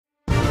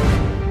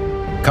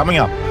Coming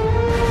up,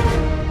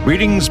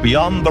 readings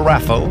beyond the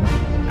Raffo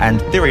and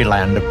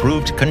Theoryland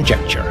approved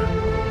conjecture.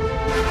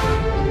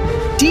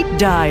 Deep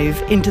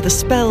dive into the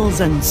spells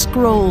and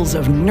scrolls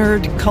of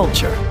nerd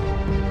culture.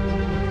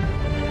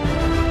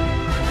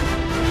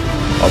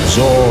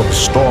 Absorb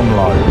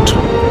Stormlight.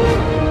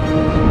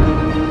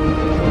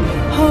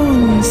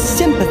 Hone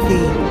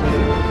sympathy.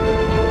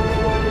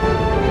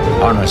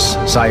 Harness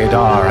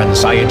Sayadar and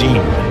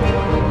Sayadine.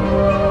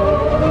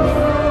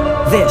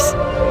 This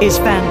is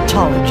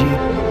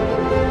Phantology.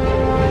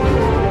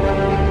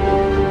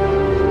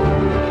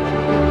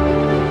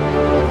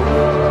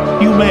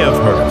 You may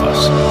have heard of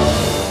us.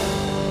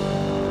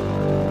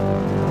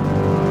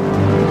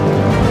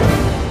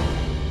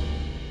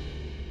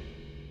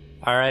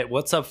 All right,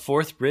 what's up,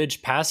 Fourth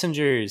Bridge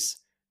passengers?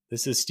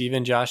 This is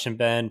Steven, Josh, and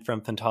Ben from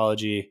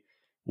Phantology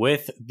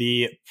with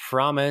the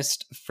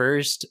promised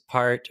first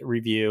part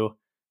review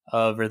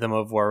of Rhythm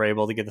of War. We're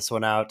able to get this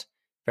one out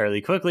fairly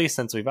quickly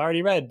since we've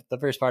already read the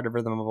first part of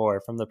Rhythm of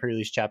War from the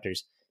pre-release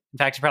chapters. In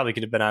fact, it probably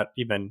could have been out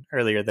even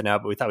earlier than now,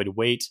 but we thought we'd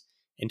wait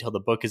until the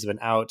book has been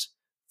out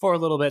for a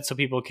little bit so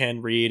people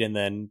can read and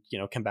then,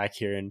 come back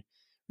here and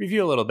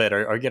review a little bit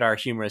or get our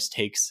humorous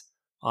takes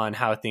on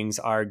how things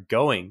are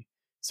going.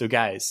 So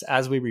guys,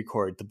 as we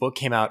record, the book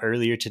came out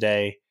earlier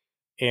today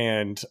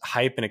and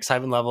hype and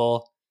excitement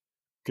level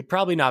could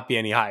probably not be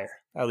any higher,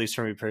 at least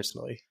for me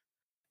personally.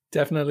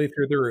 Definitely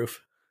through the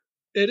roof.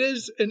 It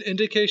is an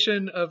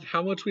indication of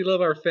how much we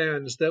love our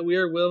fans that we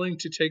are willing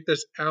to take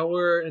this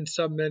hour and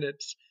some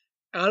minutes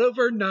out of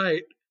our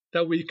night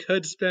that we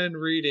could spend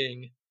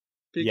reading.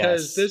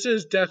 Because This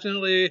is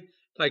definitely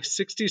like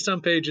 60 some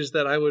pages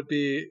that I would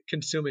be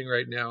consuming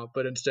right now,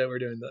 but instead we're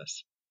doing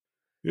this.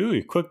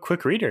 Ooh,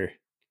 quick reader.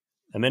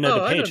 A minute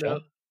a page. I don't know. Huh?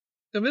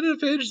 A minute a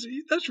page,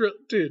 that's real,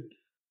 dude.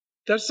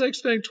 That's like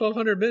spending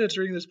 1,200 minutes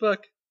reading this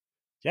book.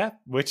 Yeah,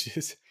 which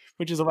is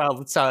wild.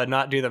 Let's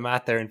not do the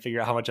math there and figure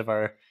out how much of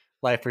our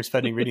life we're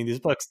spending reading these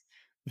books.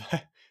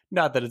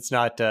 Not that it's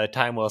not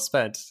time well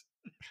spent.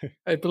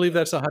 I believe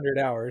that's 100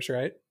 hours,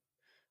 right?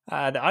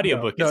 The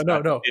audiobook is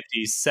no.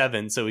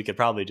 57, so we could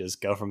probably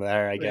just go from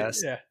there, I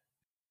guess. Yeah.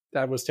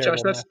 That was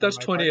terrible. Josh, that's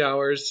 20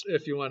 hours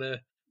if you want to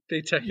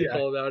be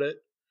technical about it.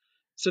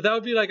 So that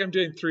would be like I'm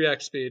doing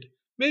 3x speed.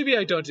 Maybe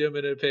I don't do a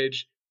minute a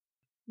page.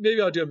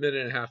 Maybe I'll do a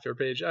minute and a half per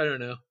page. I don't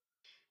know.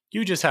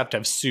 You just have to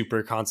have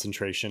super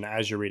concentration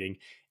as you're reading.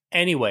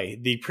 Anyway,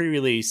 the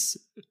pre-release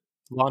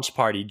launch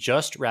party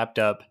just wrapped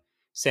up.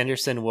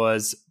 Sanderson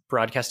was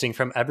broadcasting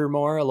from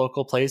Evermore, a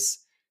local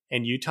place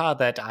in Utah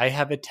that I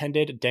have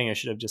attended. Dang, I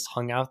should have just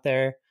hung out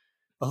there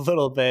a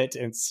little bit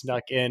and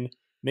snuck in.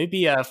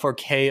 Maybe for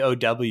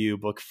KOW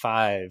Book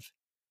 5.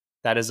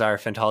 That is our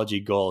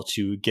Phantology goal,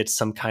 to get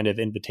some kind of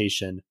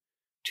invitation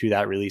to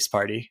that release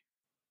party.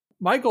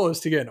 My goal is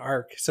to get an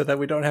ARC so that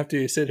we don't have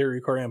to sit here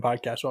recording a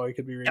podcast while we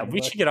could be reading. Yeah,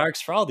 we should get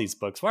ARCs for all these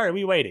books. Why are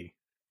we waiting?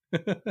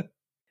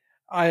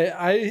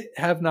 I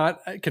have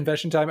not,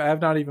 confession time, I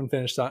have not even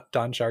finished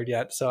Dawnshard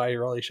yet, so I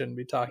really shouldn't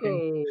be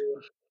talking.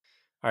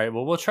 All right,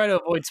 well, we'll try to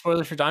avoid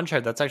spoilers for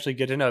Dawnshard. That's actually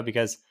good to know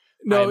because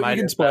you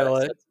can spoil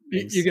it.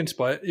 You can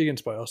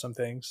spoil some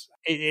things.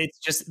 It's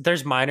just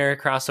there's minor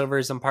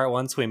crossovers in part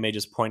 1, so we may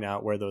just point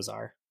out where those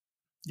are.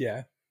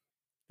 Yeah.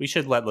 We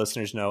should let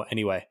listeners know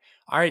anyway.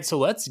 All right, so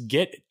let's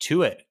get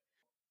to it.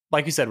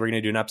 Like you said, we're going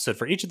to do an episode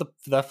for each of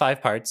the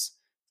 5 parts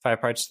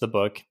to the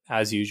book,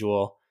 as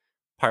usual.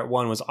 Part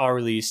 1 was all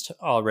released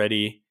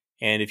already,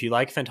 and if you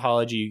like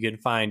Phantology, you can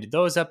find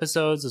those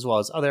episodes as well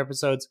as other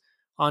episodes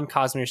on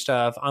Cosmere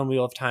stuff, on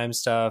Wheel of Time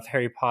stuff,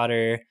 Harry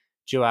Potter,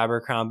 Joe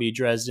Abercrombie,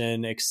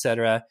 Dresden,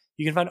 etc.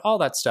 You can find all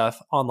that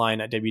stuff online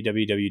at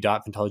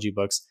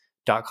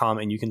www.phantologybooks.com,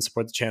 and you can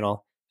support the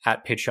channel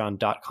at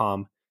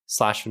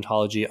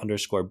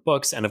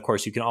patreon.com/phantology_books. And of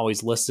course, you can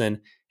always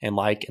listen and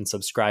like and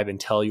subscribe and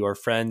tell your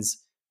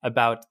friends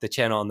about the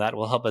channel, and that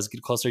will help us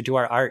get closer to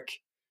our arc,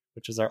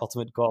 which is our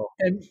ultimate goal.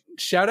 And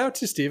shout out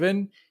to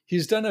Steven.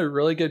 He's done a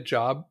really good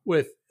job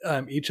with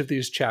each of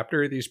these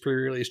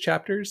pre-release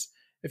chapters.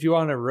 If you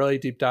want a really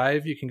deep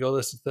dive, you can go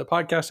listen to the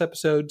podcast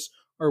episodes,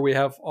 or we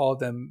have all of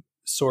them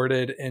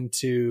sorted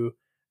into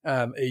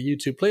a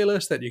YouTube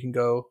playlist that you can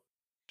go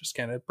just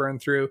kind of burn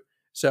through.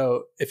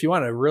 So if you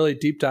want a really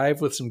deep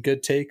dive with some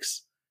good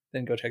takes,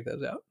 then go check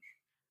those out.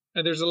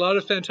 And there's a lot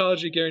of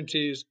Phantology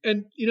guarantees.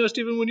 And,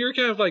 Stephen, when you're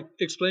kind of like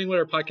explaining what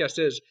our podcast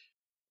is,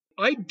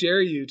 I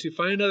dare you to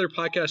find another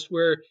podcast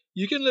where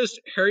you can list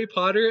Harry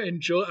Potter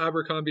and Joe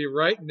Abercrombie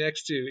right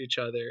next to each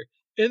other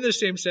in the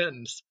same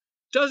sentence.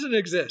 Doesn't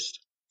exist.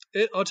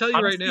 I'll tell you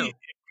Honestly, right now. It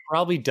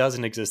probably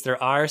doesn't exist. There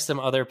are some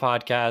other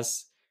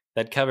podcasts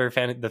that cover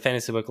the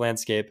fantasy book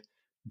landscape,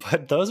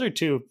 but those are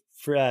two.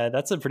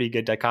 That's a pretty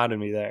good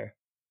dichotomy there.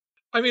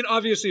 I mean,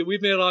 obviously,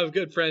 we've made a lot of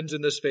good friends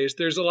in this space.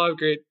 There's a lot of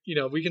great,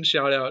 we can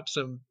shout out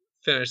some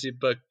fantasy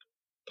book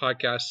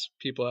podcast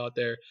people out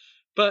there.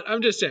 But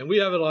I'm just saying, we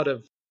have a lot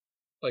of,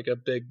 a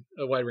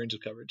wide range of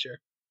coverage here.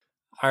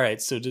 All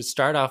right, so to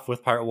start off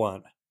with part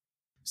 1.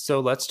 So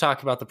let's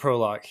talk about the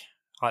prologue.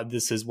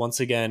 This is once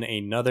again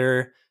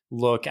another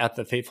look at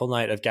the fateful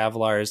night of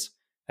Gavilar's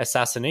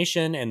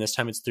assassination, and this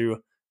time it's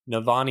through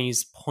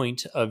Navani's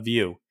point of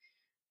view.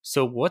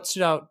 So what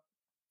stood out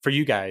for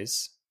you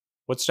guys?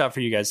 What stood out for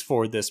you guys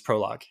for this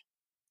prologue?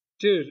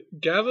 Dude,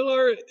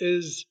 Gavilar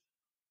is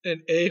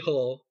an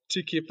a-hole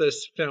to keep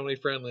this family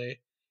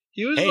friendly.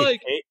 He was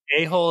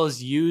a-hole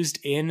is used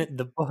in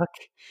the book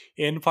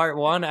in part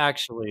 1,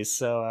 actually,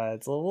 so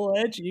it's a little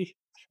edgy.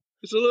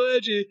 It's a little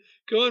edgy.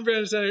 Go on,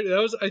 Brandon Sanders.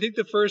 That was, I think,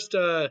 the first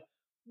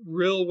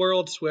real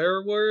world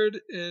swear word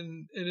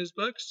in his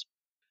books.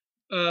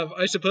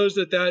 I suppose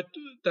that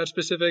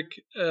specific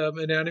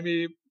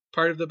anatomy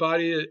part of the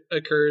body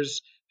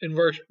occurs in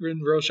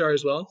Roshar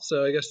as well.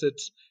 So I guess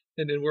it's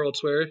an in-world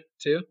swear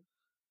too.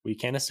 We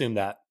can't assume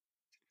that.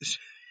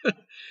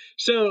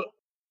 So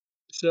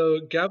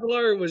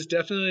Gavilar was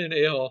definitely an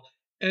a-hole,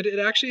 and it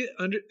actually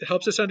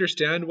helps us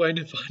understand why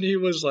Navani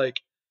was like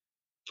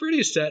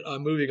pretty set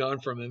on moving on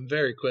from him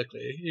very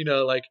quickly. You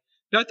know, like,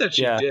 not that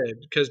she did,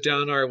 because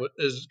Dalinar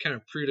is kind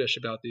of prudish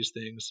about these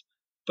things,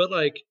 but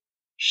like,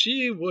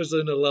 she was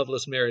in a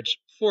loveless marriage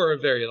for a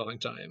very long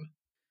time.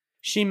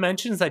 She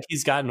mentions that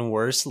he's gotten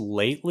worse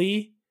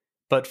lately,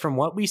 but from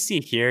what we see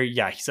here,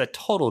 he's a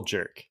total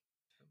jerk.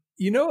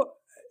 You know,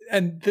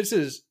 and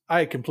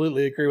I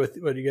completely agree with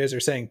what you guys are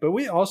saying, but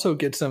we also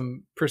get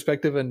some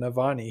perspective in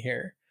Navani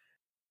here.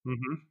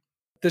 Mm-hmm.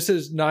 This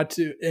is not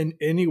to in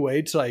any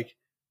way to like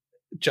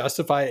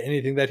justify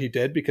anything that he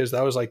did, because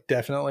that was like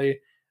definitely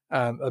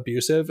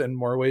abusive in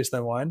more ways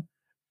than one.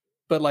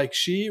 But like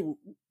she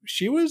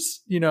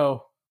was, you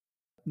know,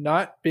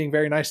 not being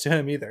very nice to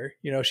him either.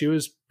 You know, she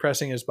was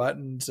pressing his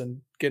buttons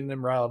and getting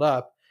him riled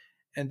up.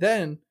 And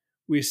then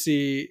we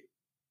see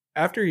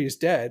after he's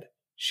dead,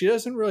 she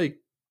doesn't really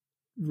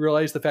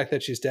realize the fact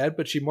that she's dead,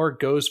 but she more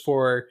goes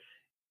for,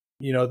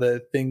 you know,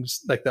 the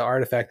things like the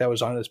artifact that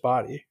was on his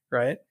body,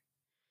 right?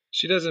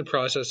 She doesn't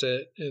process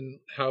it in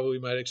how we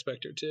might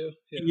expect her to.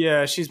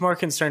 Yeah, she's more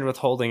concerned with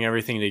holding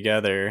everything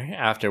together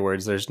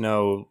afterwards. There's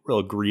no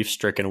real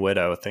grief-stricken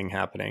widow thing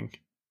happening.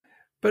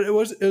 But it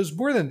was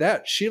more than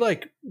that. She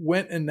like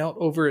went and knelt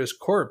over his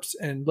corpse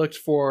and looked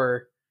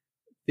for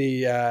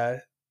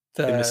the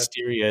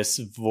mysterious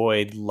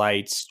void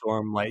light,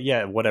 storm light.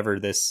 Yeah, whatever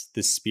this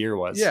spear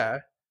was. Yeah.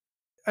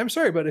 I'm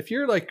sorry, but if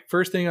you're like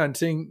first thing on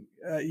seeing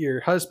your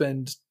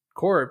husband's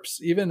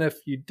corpse, even if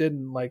you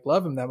didn't like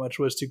love him that much,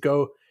 was to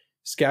go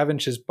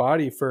scavenge his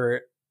body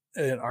for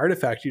an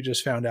artifact you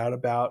just found out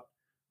about,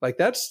 like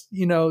that's,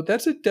 you know,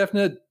 that's a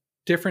definite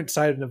different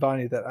side of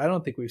Navani that I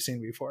don't think we've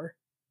seen before.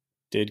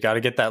 Dude, got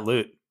to get that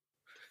loot.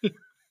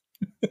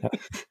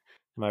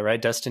 Am I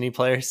right, Destiny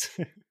players?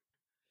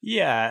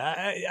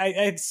 Yeah,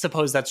 I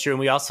suppose that's true. And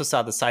we also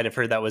saw the side of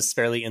her that was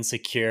fairly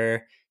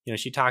insecure. You know,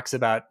 she talks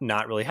about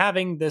not really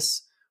having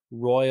this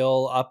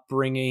royal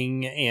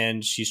upbringing,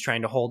 and she's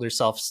trying to hold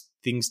herself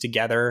things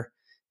together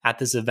at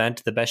this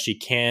event the best she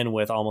can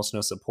with almost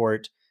no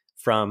support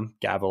from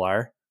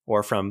Gavilar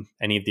or from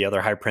any of the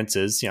other high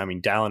princes. You know, I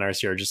mean, Dalinar's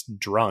here just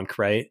drunk,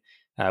 right?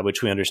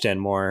 Which we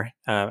understand more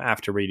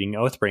after reading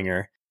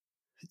Oathbringer.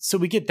 So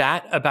we get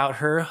that about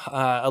her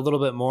a little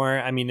bit more.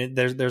 I mean,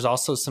 there's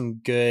also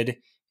some good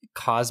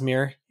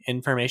Cosmere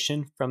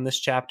information from this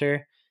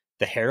chapter.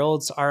 The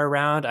heralds are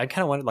around. I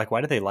kind of wonder, like,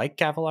 why do they like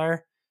Gavilar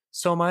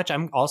so much?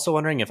 I'm also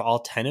wondering if all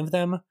 10 of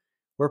them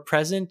were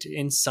present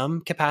in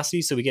some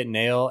capacity. So we get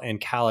Nail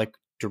and Kalik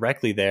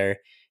directly there.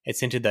 It's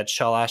hinted that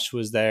Shalash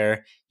was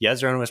there.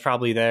 Yezron was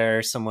probably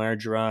there somewhere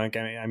drunk.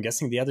 I mean, I'm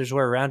guessing the others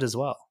were around as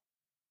well.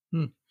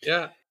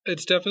 Yeah,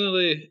 it's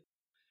definitely...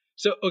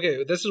 So,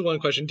 okay, this is one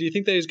question. Do you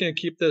think that he's going to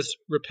keep this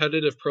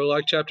repetitive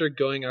prologue chapter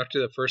going after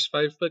the first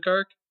 5-book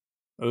arc?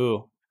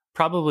 Ooh,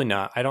 probably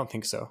not. I don't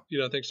think so.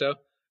 You don't think so?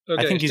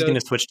 Okay, I think he's going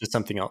to switch to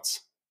something else.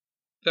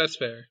 That's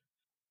fair.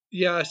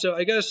 Yeah, so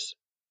I guess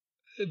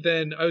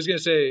then I was going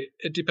to say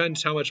it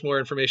depends how much more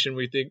information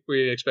we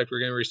expect we're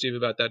going to receive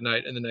about that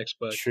night in the next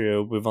book.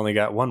 True. We've only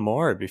got one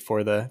more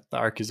before the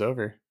arc is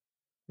over.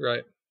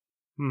 Right.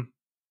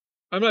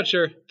 I'm not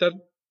sure. That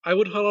I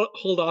would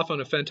hold off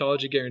on a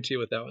Phantology guarantee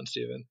with that one,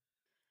 Stephen.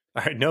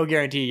 All right, no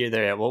guarantee you're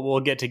there yet. We'll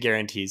get to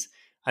guarantees.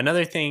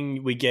 Another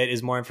thing we get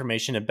is more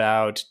information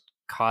about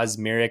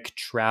cosmeric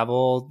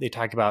travel. They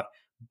talk about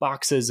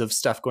boxes of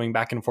stuff going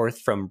back and forth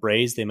from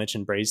Braze. They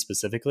mentioned Braze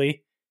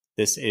specifically.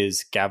 This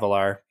is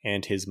Gavilar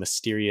and his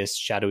mysterious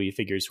shadowy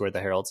figures who are the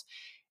heralds.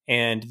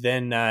 And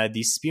then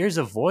these spears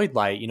of void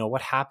light, you know,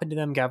 what happened to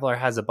them? Gavilar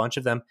has a bunch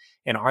of them.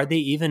 And are they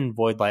even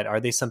void light?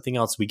 Are they something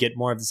else? We get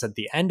more of this at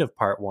the end of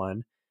part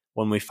 1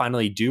 when we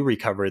finally do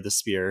recover the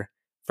spear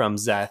from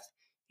Szeth.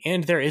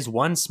 And there is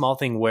one small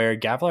thing where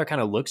Gavilar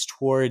kind of looks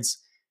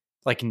towards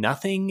like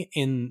nothing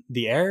in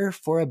the air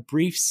for a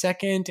brief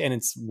second, and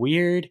it's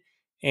weird.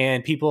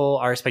 And people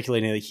are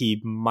speculating that he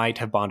might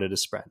have bonded a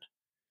Spren.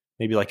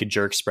 Maybe like a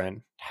Jerk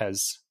Spren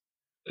has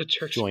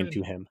joined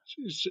to him.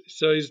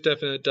 So he's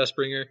definitely a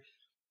Dustbringer.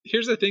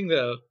 Here's the thing,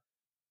 though.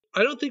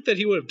 I don't think that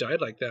he would have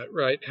died like that,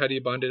 right? Had he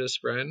bonded a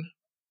Spren.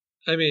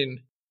 I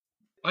mean,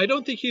 I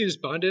don't think he's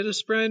bonded a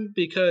Spren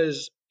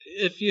because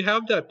if you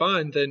have that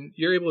bond, then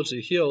you're able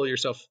to heal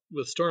yourself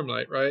with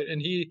Stormlight, right?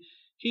 And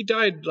he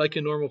died like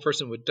a normal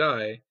person would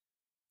die.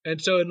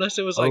 And so unless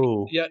it was like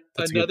yet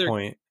that's a good another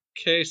point.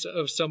 case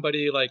of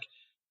somebody like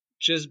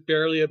just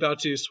barely about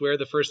to swear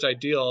the first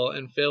ideal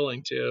and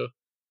failing to,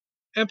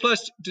 and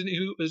plus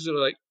was it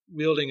like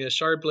wielding a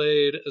shard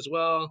blade as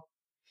well?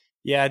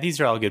 Yeah, these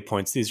are all good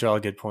points.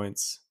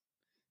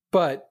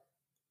 But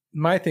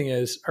my thing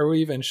is, are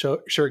we even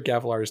sure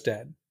Gavilar is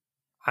dead?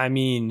 I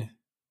mean,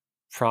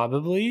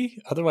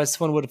 probably. Otherwise,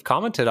 someone would have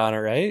commented on it,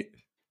 right?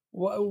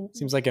 Well,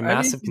 seems like a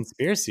massive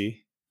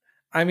conspiracy.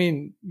 I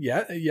mean,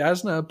 yeah,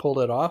 Yasna pulled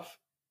it off.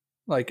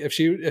 Like if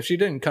she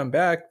didn't come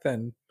back,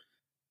 then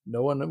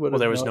no one would have. Well,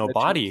 there was no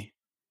body.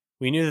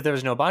 We knew that there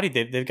was no body.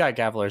 They've got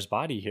Gavilar's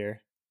body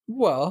here.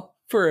 Well,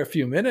 for a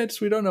few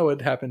minutes, we don't know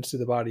what happens to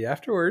the body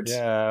afterwards.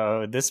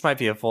 Yeah, this might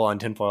be a full-on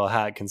tinfoil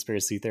hat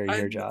conspiracy theory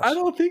here, Josh. I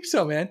don't think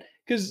so, man.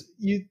 Because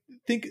you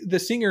think the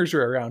singers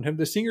were around him.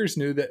 The singers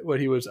knew that what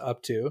he was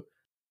up to.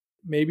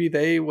 Maybe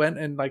they went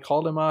and like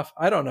called him off.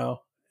 I don't know.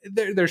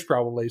 There's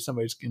probably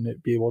somebody's going to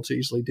be able to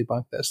easily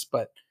debunk this,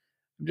 but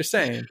I'm just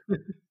saying. All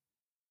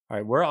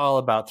right, we're all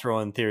about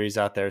throwing theories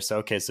out there.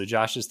 So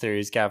Josh's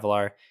theory is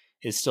Gavilar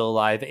is still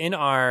alive. In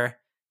our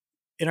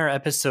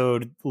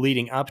episode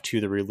leading up to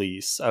the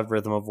release of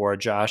Rhythm of War,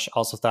 Josh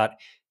also thought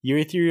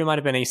your theory might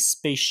have been a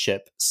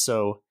spaceship.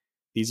 So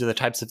these are the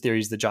types of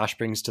theories that Josh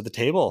brings to the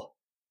table.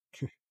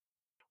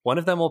 One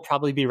of them will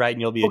probably be right,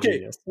 and you'll be a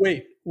genius.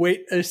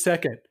 Wait a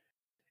second.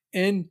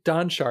 In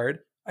Dawnshard,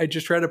 I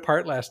just read a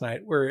part last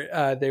night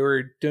where they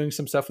were doing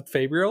some stuff with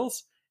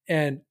Fabrials,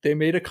 and they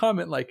made a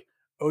comment like,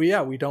 "Oh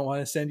yeah, we don't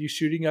want to send you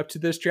shooting up to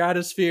the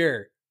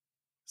stratosphere,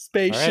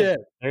 spaceship."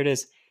 Right, there it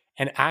is.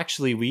 And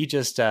actually, we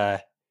just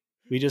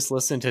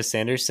listened to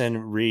Sanderson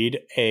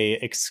read a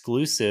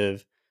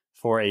exclusive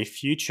for a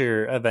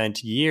future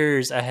event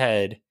years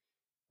ahead.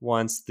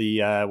 Once the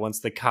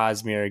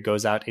Cosmere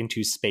goes out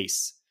into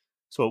space,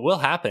 so it will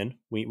happen.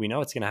 We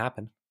know it's going to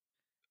happen.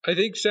 I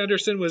think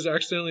Sanderson was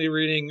accidentally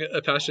reading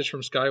a passage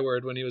from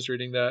Skyward when he was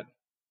reading that.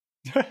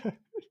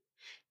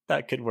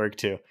 That could work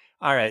too.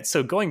 All right,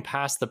 so going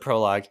past the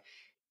prologue,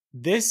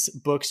 this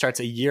book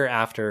starts a year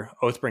after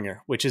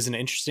Oathbringer, which is an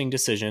interesting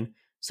decision.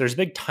 So there's a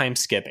big time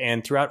skip,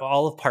 and throughout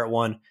all of part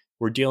one,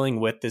 we're dealing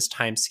with this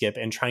time skip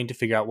and trying to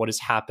figure out what has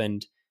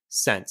happened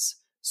since.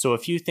 So a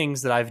few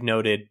things that I've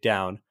noted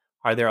down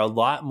are there a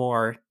lot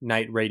more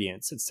Night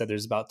Radiants. It said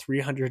there's about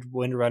 300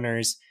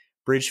 Windrunners.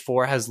 Bridge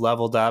 4 has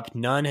leveled up.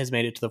 None has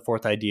made it to the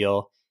 4th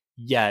ideal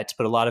yet,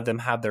 but a lot of them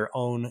have their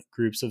own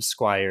groups of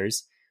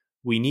squires.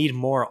 We need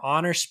more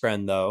Honor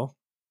Spren, though,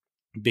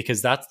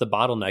 because that's the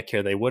bottleneck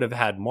here. They would have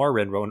had more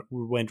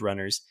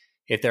Windrunners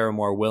if there were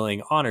more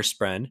willing Honor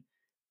Spren.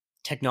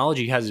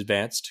 Technology has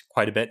advanced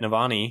quite a bit.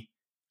 Navani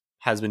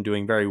has been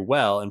doing very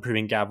well and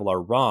proving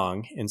Gavilar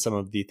wrong in some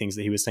of the things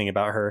that he was saying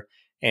about her.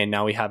 And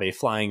now we have a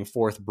flying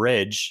 4th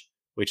bridge,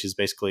 which is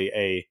basically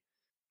a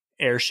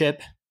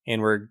airship.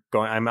 And we're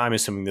going, I'm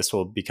assuming this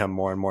will become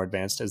more and more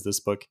advanced as this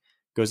book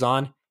goes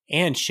on.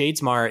 And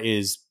Shadesmar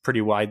is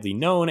pretty widely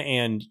known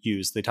and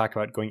used. They talk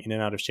about going in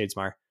and out of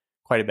Shadesmar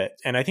quite a bit.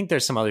 And I think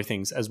there's some other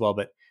things as well,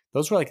 but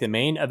those were like the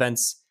main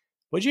events.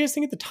 What did you guys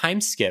think of the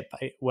time skip?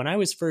 When I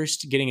was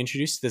first getting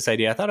introduced to this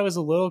idea, I thought it was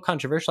a little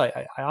controversial.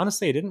 I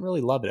honestly, I didn't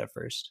really love it at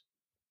first.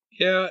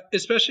 Yeah,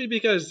 especially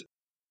because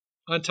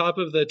on top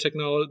of the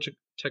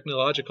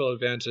technological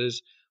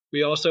advances,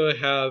 we also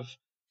have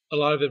a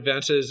lot of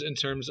advances in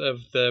terms of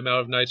the amount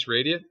of Knights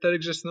Radiant that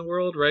exist in the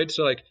world, right?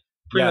 So like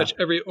pretty much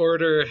every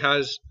order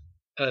has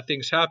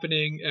things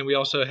happening, and we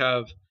also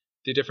have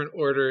the different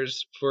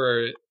orders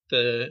for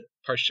the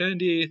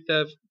Parshendi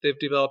that they've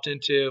developed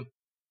into.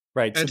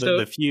 Right, so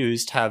the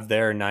Fused have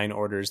their 9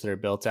 orders that are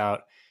built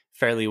out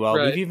fairly well.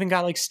 Right. We've even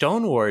got like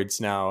Stone Wards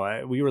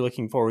now. We were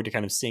looking forward to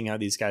kind of seeing how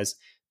these guys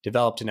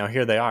developed, and now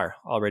here they are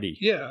already.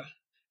 Yeah,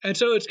 and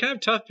so it's kind of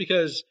tough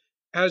because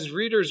as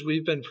readers,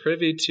 we've been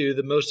privy to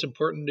the most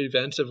important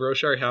events of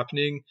Roshar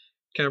happening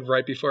kind of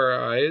right before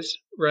our eyes,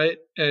 right?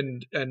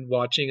 And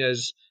watching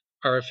as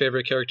our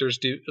favorite characters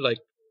do like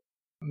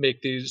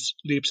make these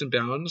leaps and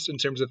bounds in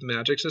terms of the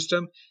magic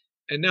system.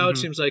 And now it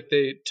seems like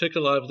they took a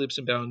lot of leaps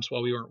and bounds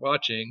while we weren't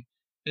watching.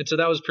 And so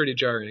that was pretty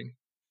jarring.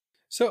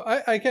 So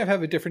I kind of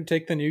have a different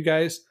take than you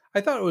guys.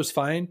 I thought it was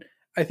fine.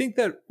 I think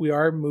that we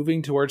are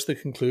moving towards the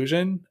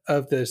conclusion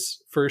of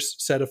this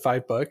first set of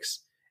 5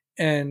 books.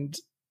 And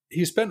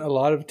he spent a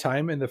lot of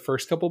time in the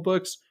first couple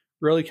books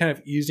really kind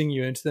of easing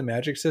you into the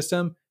magic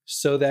system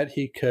so that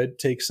he could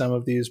take some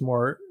of these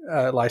more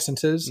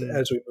licenses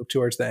as we move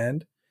towards the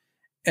end.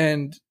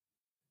 And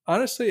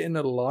honestly, in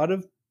a lot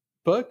of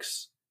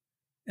books,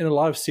 in a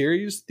lot of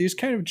series, these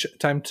kind of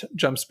time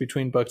jumps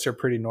between books are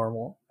pretty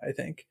normal, I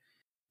think.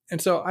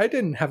 And so I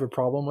didn't have a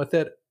problem with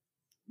it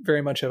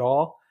very much at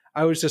all.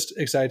 I was just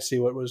excited to see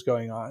what was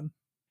going on.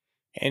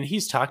 And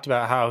he's talked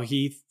about how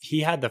he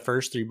had the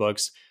first 3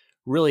 books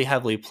really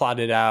heavily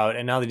plotted out,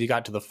 and now that he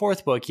got to the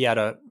 4th book, he had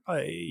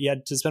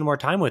to spend more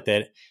time with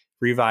it,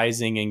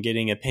 revising and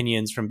getting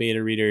opinions from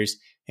beta readers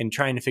and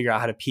trying to figure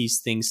out how to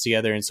piece things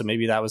together. And so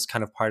maybe that was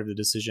kind of part of the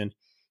decision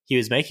he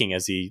was making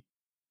as he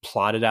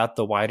plotted out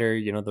the wider,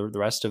 the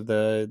rest of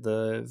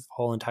the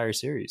whole entire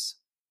series.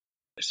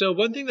 So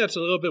one thing that's a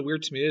little bit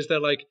weird to me is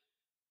that like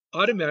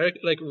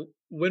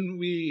when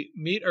we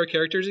meet our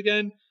characters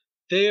again,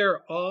 they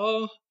are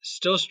all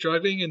still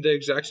struggling in the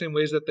exact same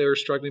ways that they were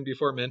struggling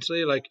before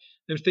mentally. Like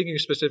I'm thinking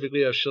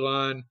specifically of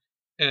Shallan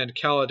and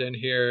Kaladin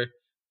here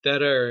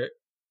that are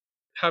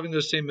having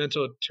those same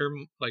mental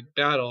term like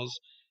battles.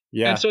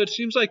 Yeah. And so it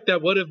seems like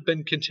that would have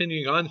been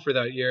continuing on for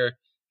that year.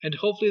 And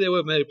hopefully they would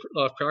have made a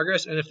lot of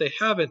progress. And if they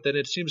haven't, then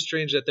it seems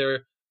strange that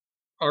they're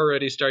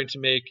already starting to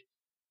make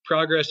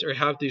progress or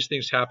have these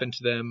things happen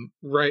to them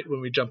right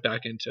when we jump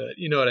back into it.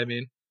 You know what I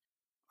mean?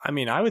 I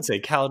mean, I would say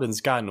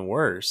Kaladin's gotten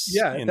worse.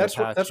 Yeah, in that's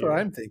the past what year.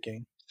 I'm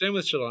thinking. Same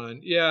with Shallan.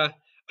 Yeah,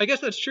 I guess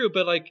that's true.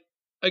 But like,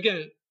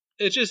 again,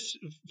 it just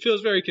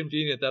feels very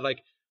convenient that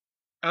like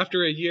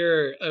after a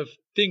year of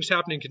things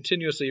happening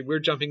continuously, we're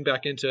jumping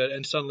back into it,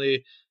 and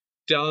suddenly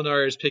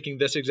Dalinar is picking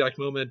this exact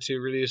moment to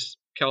release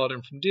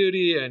Kaladin from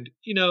duty, and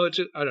it's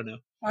just, I don't know.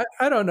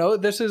 I don't know.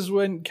 This is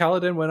when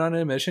Kaladin went on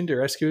a mission to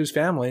rescue his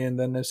family, and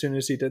then as soon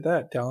as he did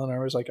that,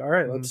 Dalinar was like, "All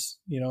right, let's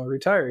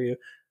retire you."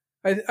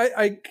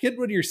 I get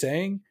what you're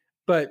saying,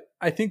 but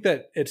I think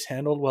that it's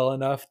handled well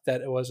enough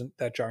that it wasn't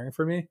that jarring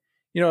for me.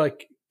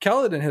 Like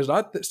Kaladin has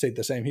not stayed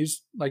the same.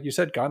 He's, like you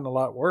said, gotten a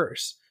lot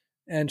worse.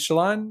 And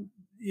Shallan,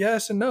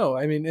 yes and no.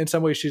 I mean, in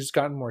some ways she's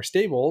gotten more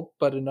stable,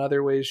 but in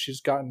other ways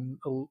she's gotten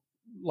a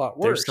lot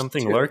worse. There's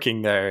something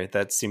lurking there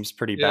that seems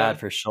pretty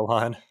bad for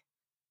Shallan.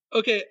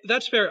 Okay,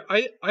 that's fair.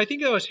 I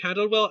think that was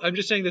handled well. I'm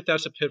just saying that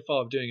that's a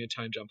pitfall of doing a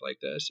time jump like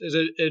this. Is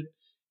it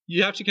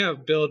you have to kind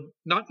of build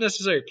not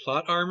necessarily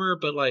plot armor,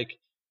 but like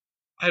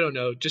I don't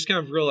know, just kind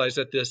of realize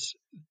that this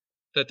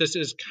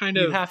is kind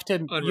of you have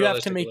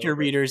to make your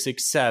readers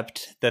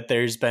accept that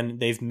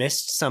they've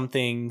missed some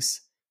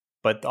things,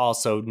 but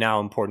also now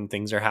important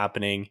things are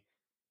happening,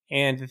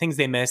 and the things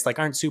they missed like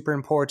aren't super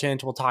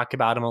important. We'll talk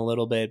about them a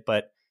little bit,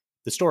 but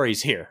the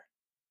story's here.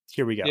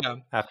 Here we go. Yeah.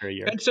 After a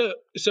year. And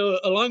so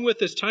along with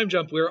this time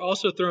jump, we're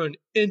also thrown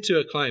into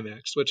a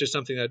climax, which is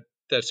something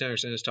that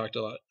Sanderson has talked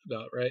a lot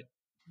about, right?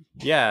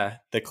 Yeah,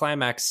 the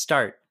climax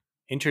start.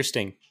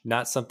 Interesting.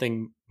 Not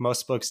something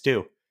most books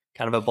do.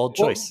 Kind of a bold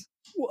choice.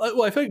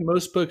 Well, I feel like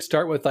most books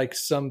start with like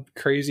some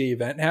crazy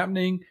event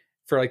happening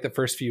for like the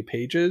first few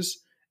pages,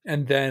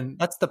 and then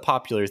that's the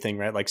popular thing,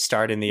 right? Like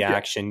start in the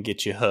action,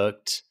 get you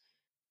hooked.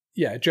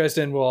 Yeah,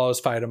 Dresden will always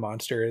fight a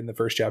monster in the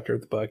first chapter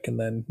of the book and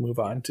then move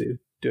on to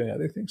doing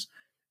other things.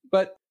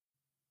 But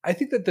I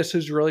think that this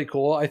is really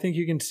cool. I think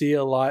you can see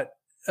a lot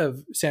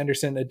of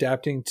Sanderson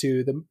adapting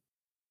to the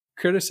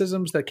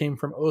criticisms that came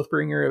from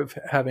Oathbringer of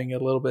having a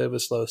little bit of a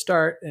slow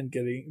start and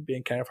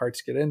being kind of hard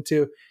to get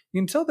into.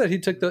 You can tell that he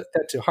took that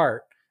to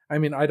heart. I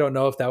mean, I don't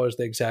know if that was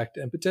the exact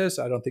impetus.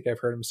 I don't think I've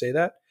heard him say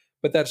that,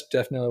 but that's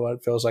definitely what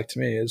it feels like to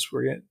me. Is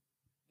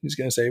he's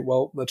going to say,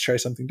 well, let's try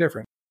something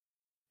different.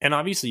 And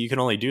obviously, you can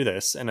only do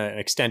this in an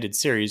extended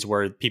series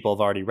where people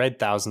have already read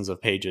thousands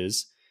of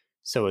pages.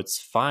 So it's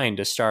fine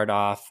to start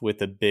off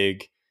with a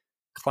big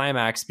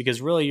climax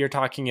because really you're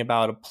talking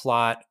about a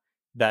plot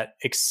that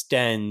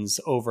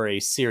extends over a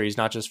series,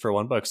 not just for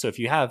one book. So if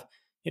you have,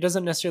 it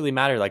doesn't necessarily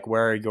matter like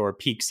where your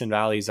peaks and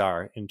valleys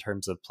are in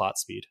terms of plot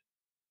speed.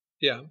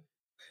 Yeah.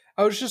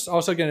 I was just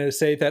also going to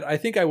say that I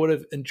think I would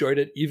have enjoyed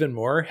it even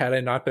more had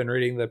I not been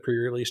reading the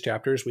pre-release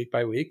chapters week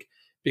by week,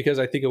 because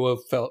I think it would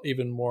have felt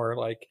even more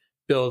like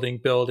building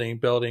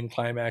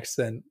climax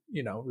than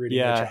reading.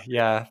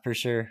 Yeah, for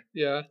sure.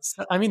 Yeah.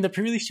 So, I mean, the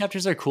pre-release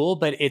chapters are cool,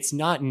 but it's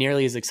not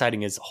nearly as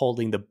exciting as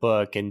holding the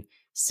book and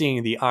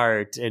seeing the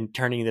art and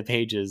turning the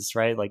pages,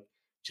 right? Like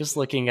just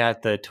looking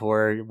at the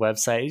Tor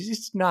website is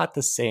just not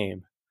the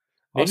same.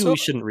 Maybe also, we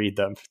shouldn't read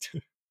them.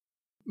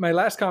 My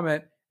last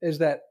comment is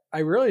that I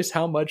realized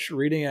how much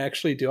reading I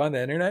actually do on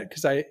the internet,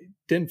 because I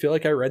didn't feel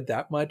like I read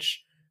that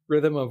much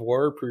Rhythm of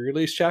War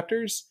pre-release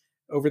chapters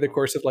over the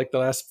course of like the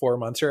last 4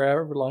 months or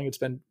however long it's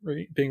been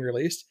being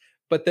released.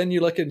 But then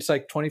you look at it's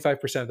like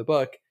 25% of the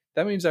book.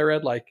 That means I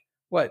read like,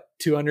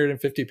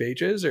 250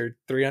 pages or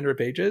 300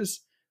 pages?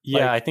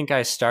 Yeah, I think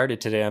I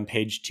started today on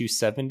page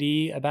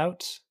 270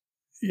 about.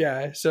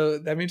 Yeah, so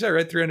that means I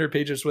read 300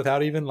 pages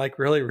without even like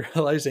really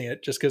realizing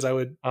it, just because I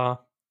would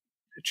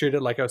treat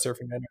it like I was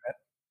surfing the internet.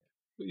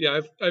 Yeah,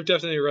 I've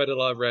definitely read a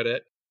lot of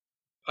Reddit.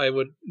 I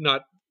would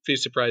not be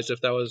surprised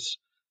if that was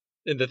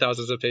in the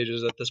thousands of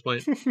pages at this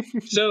point.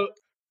 So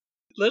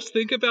let's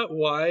think about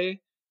why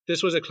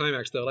this was a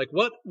climax, though. Like,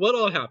 what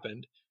all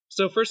happened?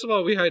 So first of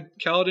all, we had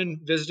Kaladin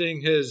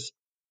visiting his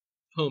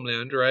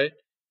homeland, right?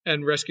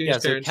 And rescuing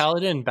his parents. So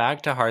Kaladin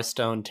back to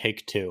Hearthstone,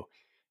 take 2.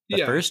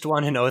 The first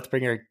one in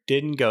Oathbringer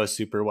didn't go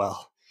super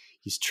well.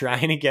 He's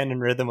trying again in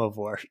Rhythm of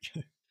War.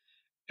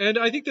 And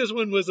I think this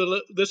was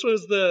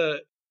the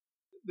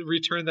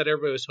return that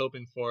everybody was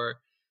hoping for.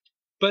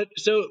 But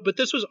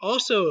this was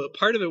also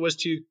part of it was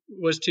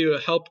to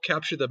help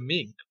capture the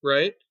Mink,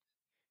 right?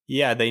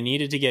 Yeah, they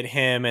needed to get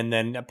him, and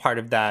then a part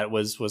of that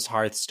was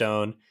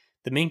Hearthstone.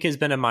 The Mink has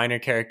been a minor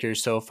character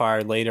so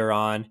far. Later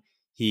on,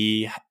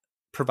 he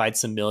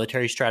provides some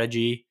military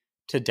strategy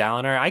to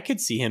Dalinar. I could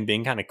see him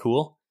being kind of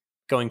cool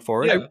going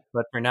forward,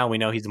 but for now we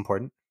know he's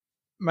important.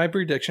 My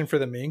prediction for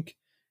the Mink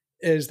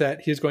is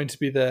that he's going to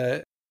be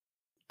the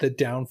the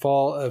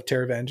downfall of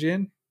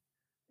Taravangian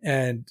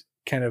and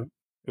kind of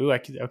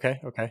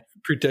okay.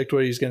 predict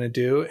what he's going to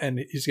do, and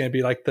he's going to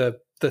be like the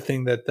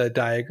thing that the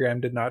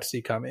diagram did not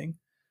see coming.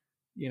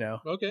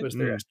 Was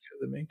the rescue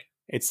of the mink.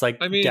 It's like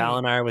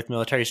Dalinar with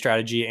military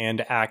strategy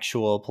and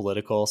actual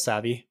political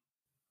savvy.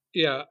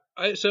 Yeah.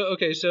 So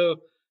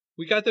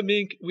we got the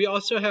mink. We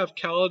also have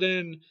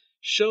Kaladin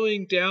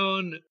showing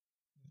down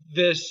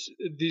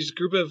these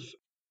group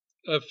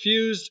of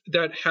fused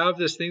that have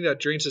this thing that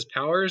drains his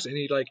powers, and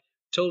he like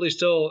totally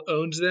still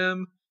owns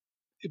them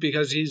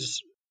because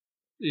he's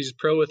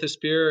pro with his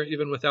spear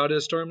even without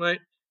his Stormlight.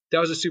 That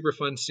was a super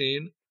fun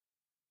scene,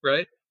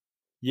 right?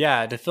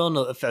 Yeah, to fill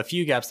in a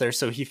few gaps there.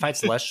 So he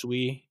fights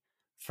Leshwi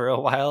for a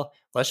while.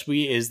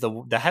 Leshwi is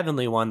the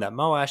heavenly one that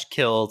Moash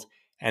killed,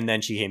 and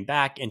then she came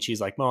back and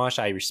she's like, Moash,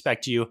 I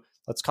respect you.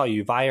 Let's call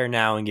you Vyre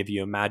now and give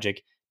you a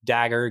magic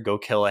dagger. Go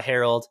kill a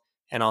herald.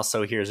 And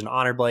also here's an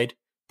honor blade.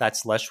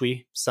 That's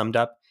Leshwi summed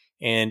up.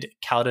 And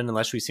Kaladin and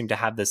Leshwi seem to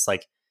have this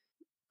like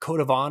code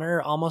of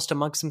honor almost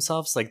amongst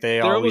themselves. Like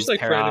they're always like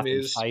pair off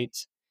and fight.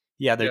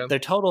 Yeah, they're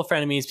total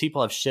frenemies.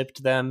 People have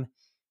shipped them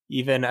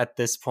even at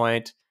this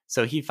point.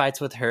 So he fights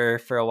with her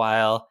for a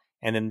while,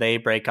 and then they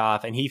break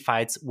off, and he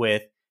fights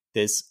with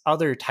this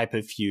other type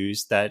of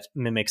fuse that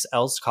mimics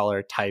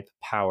Elsecaller type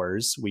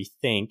powers, we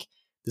think.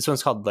 This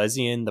one's called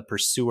Lezian the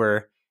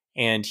Pursuer,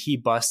 and he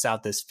busts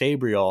out this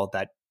Fabrial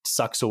that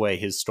sucks away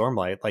his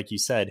Stormlight, like you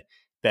said,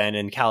 Ben,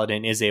 and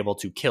Kaladin is able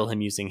to kill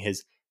him using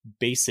his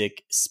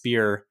basic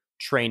spear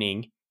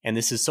training. And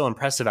this is so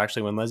impressive,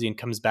 actually, when Lezian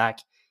comes back,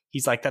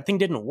 he's like, that thing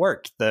didn't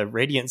work. The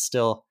Radiant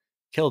still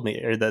killed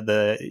me, or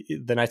the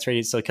Knight's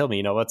Radiant still killed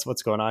me.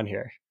 What's going on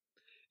here?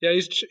 Yeah,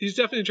 he's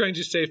definitely trying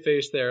to save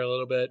face there a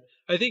little bit.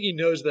 I think he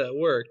knows that it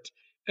worked.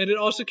 And it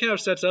also kind of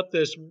sets up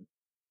this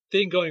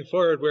thing going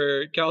forward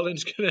where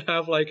Kaladin's going to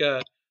have like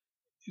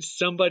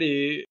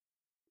somebody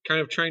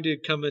kind of trying to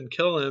come and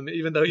kill him,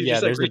 even though he's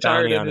just like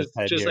retired and is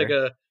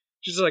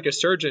just like a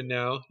surgeon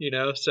now,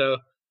 so.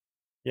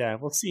 Yeah,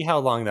 we'll see how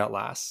long that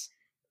lasts.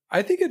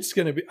 I think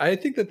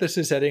that this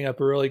is setting up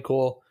a really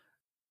cool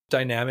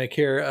dynamic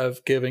here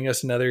of giving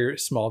us another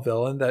small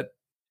villain that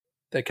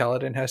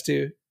Kaladin has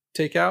to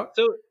take out.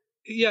 So,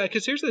 yeah,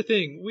 because here's the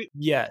thing.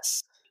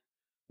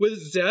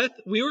 With Szeth,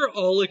 we were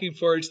all looking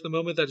forward to the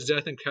moment that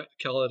Szeth and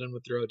Kaladin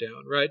would throw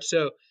down, right?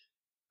 So,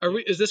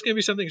 is this going to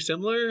be something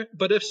similar?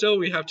 But if so,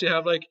 we have to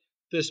have like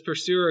this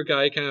pursuer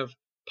guy kind of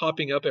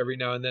popping up every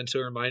now and then, so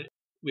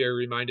we are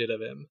reminded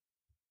of him.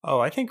 Oh,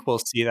 I think we'll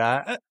see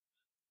that.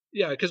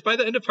 Yeah, because by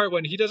the end of part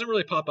 1, he doesn't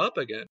really pop up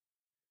again.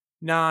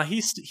 Nah,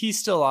 he's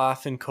still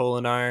off in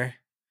Kholinar,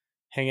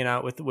 hanging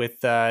out with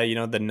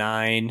the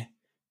Nine,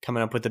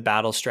 coming up with the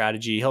battle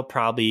strategy. He'll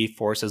probably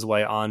force his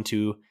way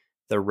onto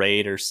the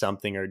raid or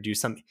something, or do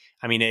something.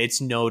 I mean,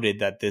 it's noted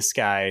that this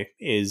guy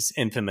is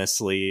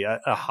infamously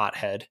a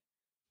hothead.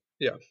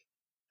 Yeah.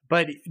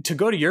 But to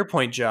go to your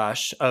point,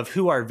 Josh, of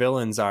who our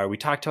villains are, we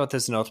talked about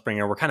this in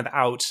Oathbringer. We're kind of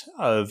out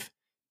of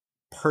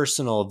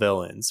personal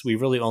villains. We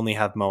really only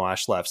have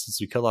Moash left since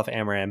we killed off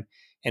Amaram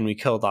and we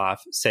killed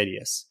off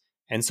Sadeas.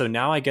 And so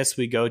now I guess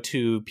we go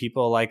to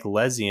people like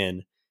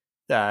Lezian,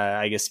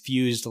 I guess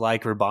fused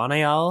like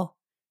Rabanayal,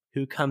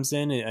 who comes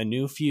in, a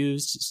new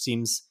fused,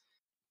 seems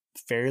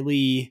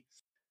fairly,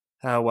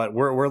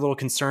 we're a little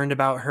concerned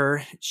about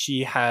her.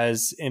 She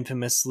has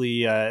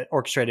infamously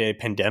orchestrated a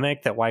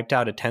pandemic that wiped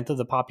out 1/10 of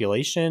the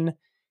population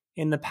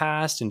in the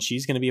past, and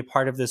she's going to be a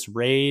part of this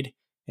raid,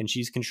 and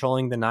she's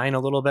controlling the Nine a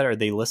little bit, or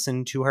they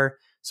listen to her.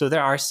 So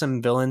there are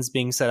some villains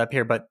being set up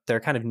here, but they're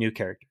kind of new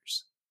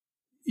characters.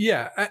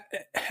 Yeah,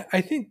 I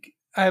think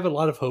I have a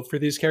lot of hope for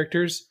these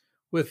characters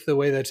with the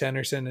way that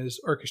Sanderson is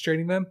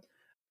orchestrating them.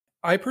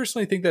 I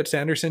personally think that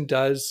Sanderson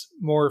does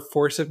more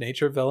force of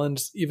nature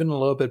villains even a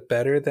little bit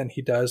better than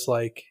he does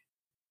like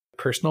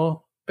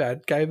personal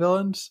bad guy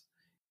villains.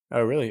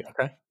 Oh, really?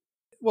 Okay.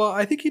 Well,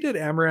 I think he did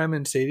Amaram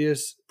and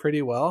Sadeas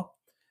pretty well,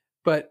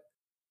 but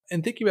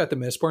in thinking about the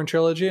Mistborn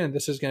trilogy, and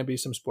this is going to be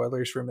some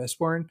spoilers for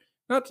Mistborn,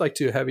 not like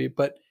too heavy,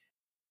 but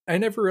I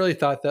never really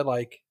thought that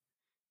like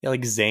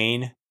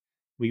Zane.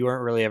 We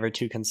weren't really ever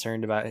too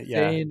concerned about it.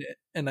 Yeah. Zane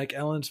and like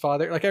Ellen's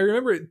father. Like I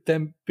remember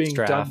them being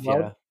done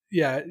well.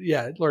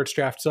 Yeah, Lord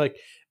Straff to like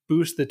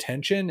boost the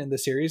tension in the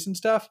series and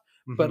stuff.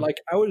 Mm-hmm. But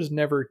like I was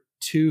never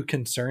too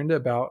concerned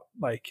about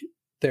like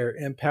their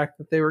impact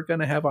that they were going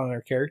to have on our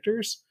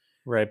characters.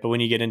 Right. But when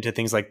you get into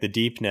things like the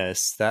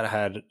deepness, that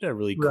had a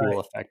really cool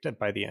effect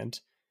by the end.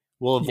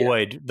 We'll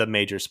avoid the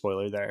major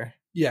spoiler there.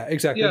 Yeah,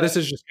 exactly. Yeah. This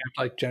is just kind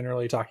of like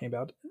generally talking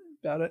about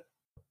it.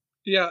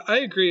 Yeah, I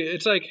agree.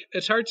 It's like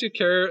it's hard to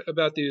care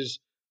about these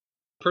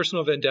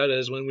personal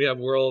vendettas when we have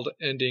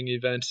world-ending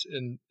events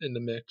in the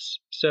mix.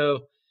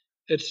 So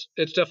it's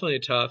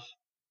definitely tough.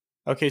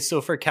 Okay,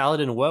 so for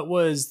Kaladin, what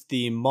was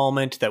the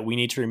moment that we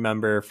need to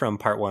remember from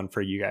part 1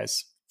 for you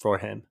guys, for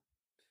him?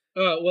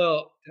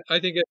 Well, I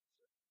think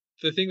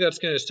the thing that's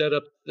going to set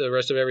up the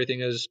rest of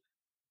everything is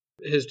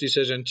his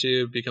decision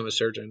to become a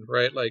surgeon,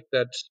 right? Like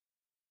that's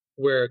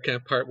where kind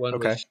of part 1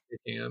 was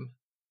taking him.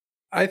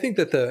 I think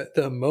that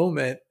the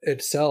moment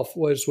itself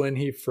was when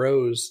he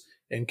froze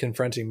and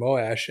confronting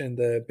Moash in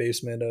the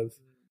basement of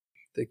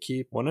the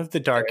keep. One of the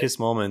darkest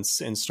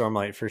moments in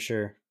Stormlight for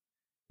sure.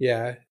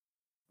 Yeah.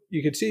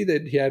 You could see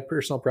that he had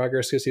personal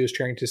progress because he was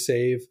trying to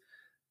save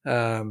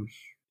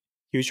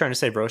he was trying to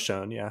save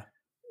Roshan, yeah.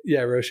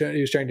 Yeah, Roshan,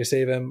 he was trying to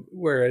save him,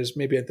 whereas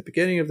maybe at the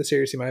beginning of the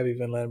series he might have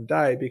even let him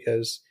die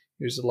because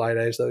he was the Light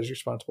Eyes that was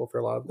responsible for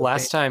a lot of the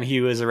last pain. time he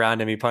was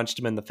around him, he punched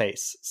him in the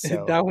face.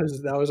 So that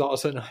was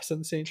also an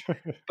awesome scene.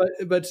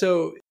 but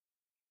so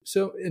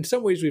in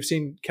some ways we've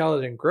seen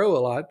Kaladin grow a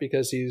lot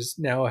because he's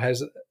now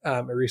has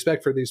a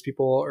respect for these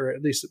people, or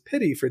at least a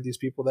pity for these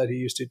people that he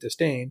used to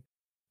disdain.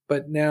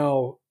 But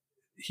now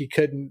he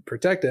couldn't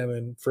protect him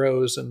and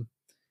froze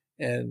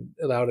and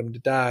allowed him to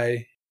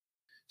die.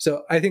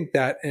 So I think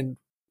that in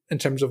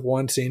terms of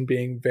one scene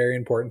being very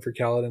important for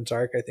Kaladin's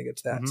arc, I think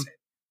it's that scene.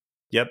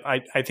 Yep,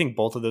 I think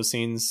both of those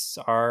scenes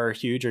are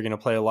huge, are going to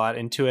play a lot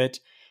into it.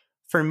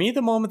 For me,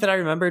 the moment that I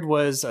remembered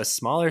was a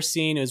smaller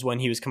scene is when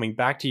he was coming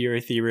back to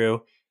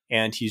Urithiru,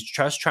 and he's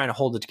just trying to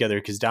hold it together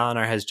because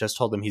Dalinar has just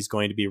told him he's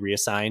going to be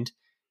reassigned,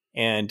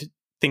 and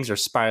things are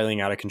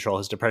spiraling out of control.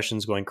 His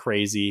depression's going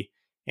crazy,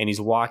 and he's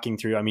walking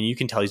through. I mean, you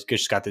can tell he's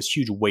just got this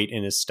huge weight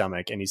in his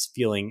stomach, and he's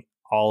feeling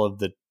all of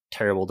the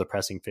terrible,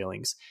 depressing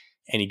feelings.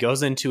 And he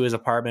goes into his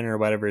apartment or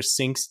whatever,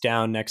 sinks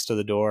down next to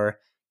the door,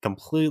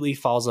 completely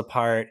falls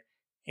apart,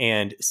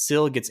 and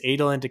Syl gets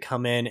Adolin to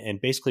come in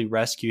and basically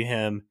rescue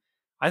him.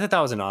 I thought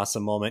that was an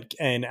awesome moment.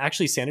 And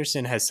actually,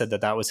 Sanderson has said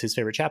that that was his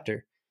favorite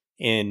chapter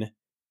in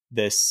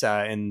this,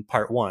 in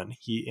part 1.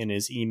 He, in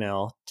his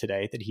email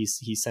today, that he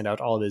sent out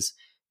all of his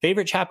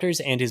favorite chapters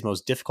and his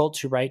most difficult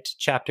to write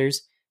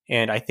chapters.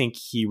 And I think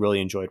he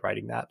really enjoyed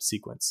writing that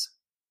sequence.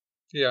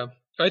 Yeah,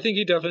 I think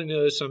he definitely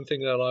knows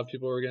something that a lot of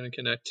people were going to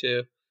connect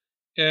to.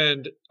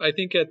 And I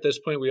think at this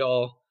point, we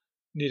all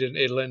need an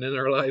Adolin in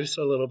our lives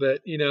a little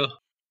bit, you know?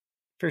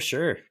 For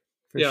sure.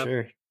 For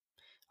sure.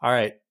 All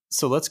right.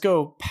 So let's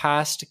go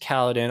past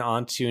Kaladin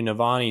onto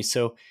Navani.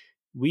 So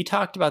we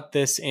talked about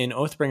this in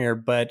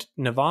Oathbringer, but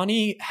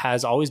Navani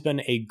has always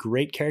been a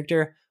great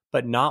character,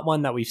 but not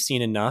one that we've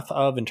seen enough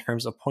of in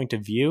terms of point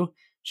of view.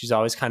 She's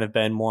always kind of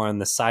been more on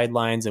the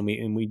sidelines, and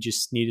we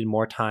just needed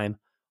more time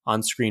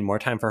on screen, more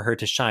time for her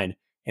to shine.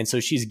 And so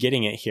she's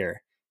getting it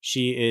here.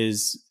 She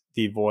is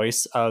the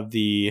voice of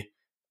the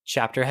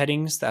chapter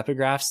headings, the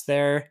epigraphs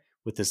there,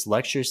 with this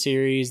lecture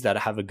series that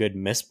have a good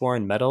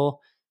Mistborn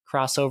Metal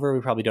crossover.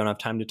 We probably don't have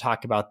time to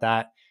talk about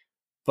that.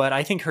 But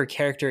I think her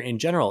character in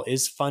general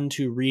is fun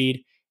to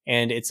read,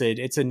 and it's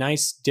a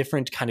nice,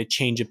 different kind of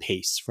change of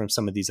pace from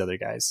some of these other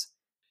guys.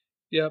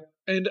 Yep.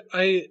 And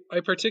I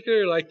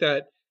particularly like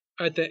that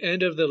at the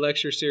end of the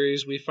lecture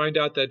series, we find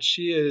out that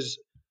she is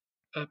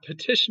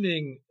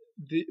petitioning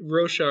the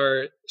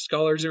Roshar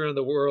scholars around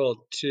the world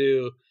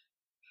to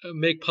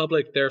make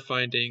public their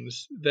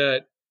findings,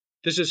 that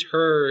this is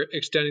her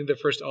extending the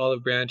first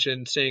olive branch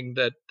and saying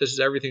that this is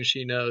everything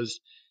she knows.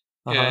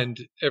 And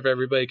if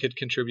everybody could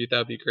contribute,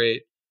 that'd be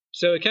great.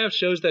 So it kind of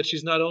shows that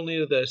she's not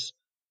only this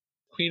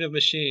queen of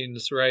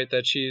machines, right,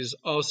 that she's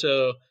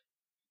also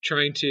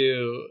trying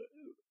to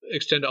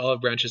extend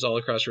olive branches all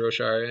across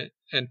Roshar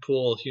and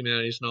pool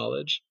humanity's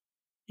knowledge.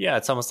 Yeah,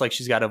 it's almost like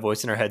she's got a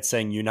voice in her head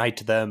saying,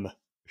 unite them.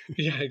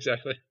 Yeah,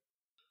 exactly.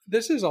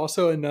 This is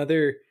also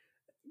another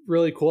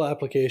really cool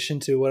application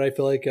to what I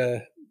feel like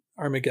a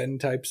Armageddon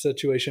type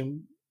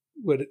situation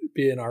would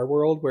be in our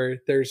world, where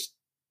there's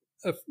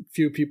a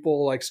few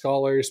people, like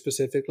scholars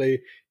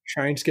specifically,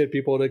 trying to get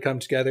people to come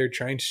together,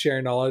 trying to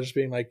share knowledge,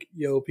 being like,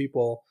 yo,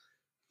 people,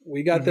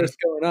 we got this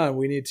going on.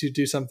 We need to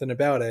do something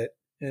about it.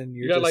 And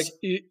you got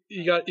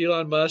you got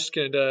Elon Musk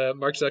and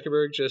Mark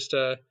Zuckerberg just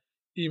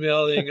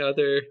emailing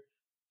other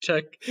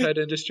tech head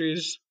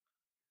industries.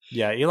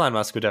 Yeah, Elon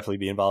Musk would definitely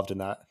be involved in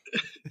that.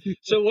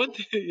 So one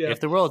thing, if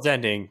the world's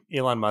ending,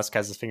 Elon Musk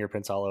has his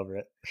fingerprints all over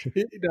it.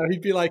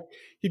 He'd be like,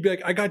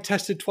 I got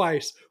tested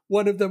twice.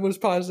 One of them was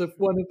positive.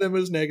 One of them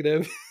was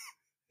negative.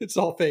 It's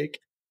all fake.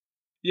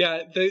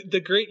 Yeah,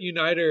 the great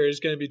uniter is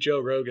going to be Joe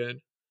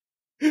Rogan.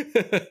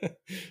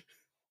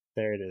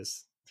 There it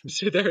is.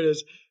 So there it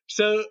is.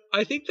 So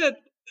I think that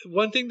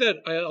one thing that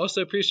I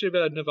also appreciate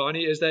about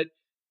Navani is that,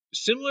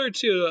 similar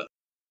to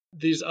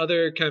these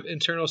other kind of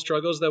internal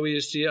struggles that we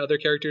see other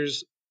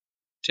characters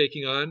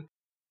taking on,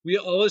 we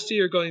always see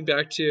her going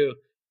back to,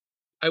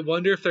 I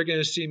wonder if they're going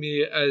to see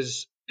me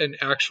as an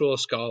actual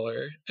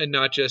scholar and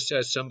not just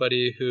as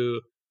somebody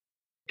who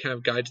kind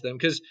of guides them.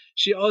 Because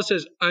she always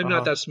says, I'm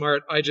not that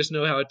smart. I just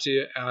know how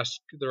to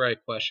ask the right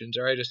questions,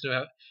 or I just know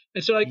how.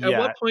 And so, like, at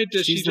what point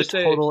does she just say...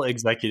 She's the total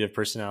executive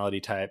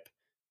personality type.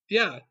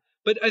 Yeah.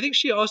 But I think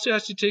she also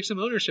has to take some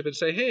ownership and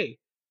say, hey,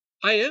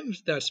 I am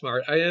that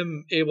smart. I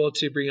am able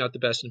to bring out the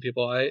best in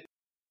people.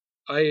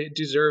 I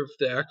deserve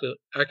the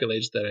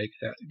accolades that I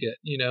get,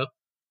 you know?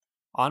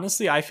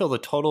 Honestly, I feel the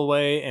total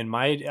way, and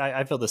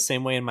I feel the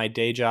same way in my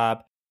day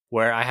job,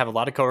 where I have a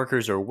lot of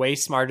coworkers who are way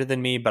smarter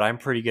than me, but I'm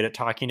pretty good at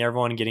talking to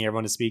everyone and getting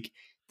everyone to speak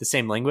the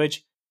same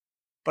language.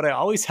 But I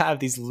always have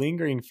these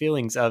lingering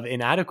feelings of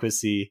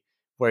inadequacy,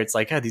 where it's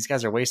like, oh, these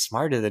guys are way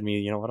smarter than me.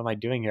 You know, what am I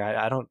doing here?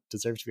 I don't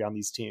deserve to be on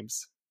these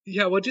teams.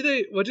 Yeah, what do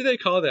they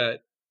call that?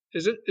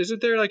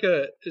 Isn't there like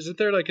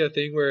a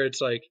thing where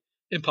it's like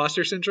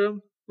imposter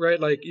syndrome, right?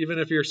 Like even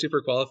if you're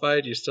super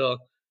qualified, you still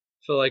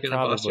feel like an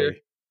imposter.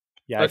 Probably.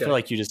 Yeah, Okay. I feel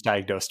like you just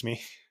diagnosed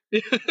me.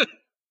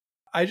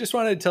 I just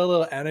wanted to tell a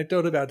little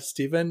anecdote about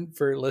Stephen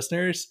for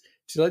listeners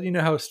to let you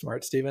know how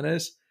smart Stephen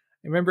is.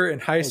 I remember in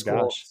high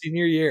school, gosh.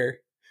 senior year,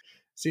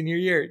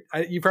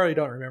 you probably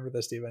don't remember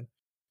this, Stephen,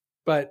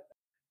 but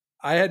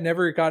I had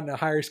never gotten a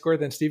higher score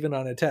than Stephen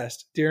on a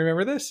test. Do you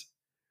remember this?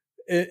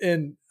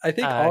 And I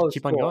think all of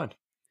keep school. on going.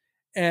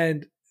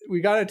 And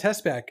we got a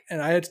test back,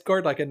 and I had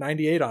scored like a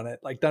 98 on it,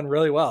 like done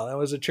really well. It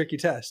was a tricky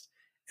test.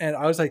 And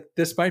I was like,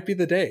 this might be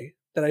the day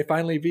that I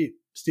finally beat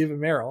Stephen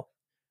Merrill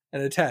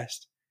in a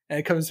test. And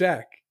it comes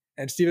back,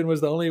 and Stephen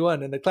was the only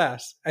one in the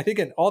class, I think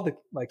in all the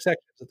like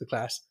sections of the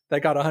class,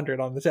 that got 100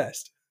 on the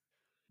test.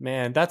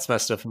 Man, that's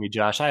messed up for me,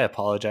 Josh. I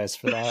apologize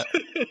for that.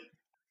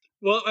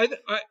 Well,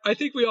 I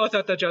think we all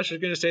thought that Josh was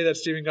going to say that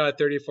Stephen got a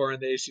 34 in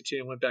the ACT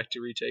and went back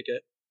to retake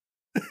it.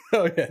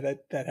 Oh yeah,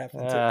 that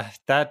happened too.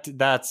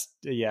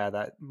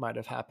 That might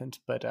have happened.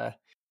 But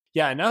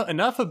yeah,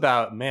 enough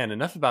about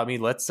me.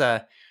 Let's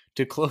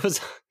to close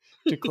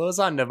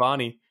on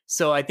Navani.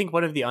 So I think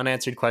one of the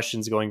unanswered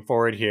questions going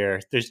forward here,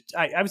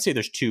 I would say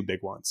there's two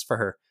big ones for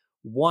her.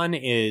 One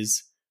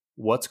is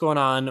what's going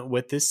on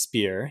with this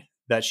spear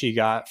that she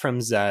got from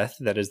Szeth,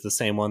 that is the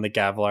same one that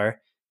Gavilar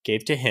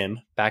gave to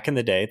him back in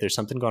the day. There's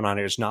something going on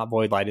here. It's not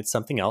Void Light, it's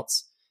something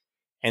else.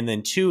 And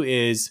then two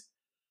is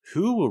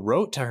who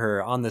wrote to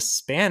her on the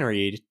span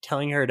read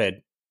telling her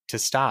to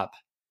stop,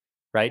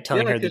 right?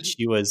 Telling her that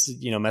she was,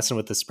 messing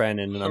with the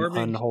Spren in an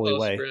unholy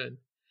way. Spren.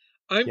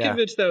 I'm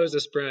convinced that was a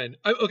Spren.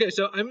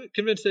 So I'm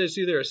convinced that it's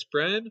either a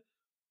Spren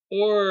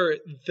or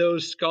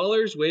those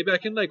scholars way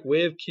back in like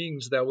Way of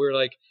Kings that were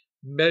like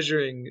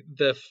measuring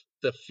the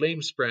flame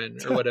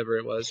Spren or whatever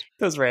it was.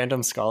 Those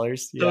random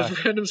scholars. Yeah.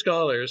 Those random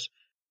scholars.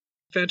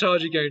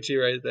 Phantology guarantee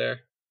right there.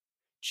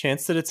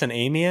 Chance that it's an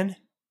Amian?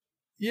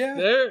 Yeah.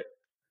 There.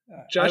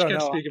 Josh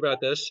can't speak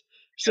about this.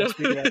 So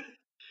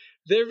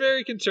they're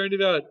very concerned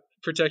about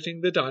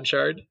protecting the Dawn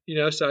Shard,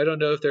 so I don't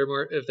know if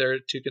they're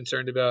too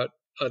concerned about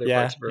other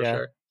parts of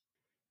Roshar.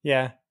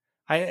 Yeah.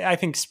 I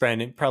think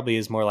Spren, it probably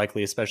is more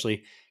likely,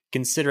 especially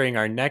considering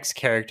our next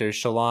character,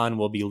 Shallan,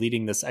 will be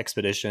leading this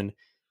expedition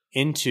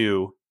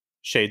into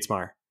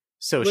Shadesmar.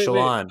 So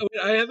Shallan.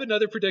 I have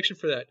another prediction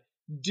for that.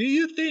 Do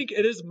you think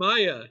it is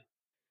Maya?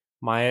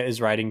 Maya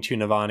is riding to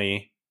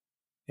Navani,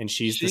 and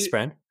she's the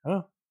Spren?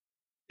 Oh.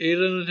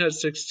 Adolin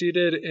has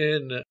succeeded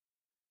in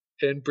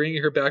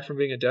bringing her back from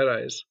being a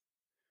Deadeyes.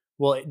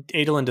 Well,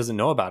 Adolin doesn't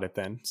know about it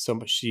then. So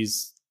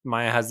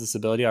Maya has this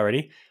ability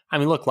already. I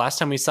mean, look, last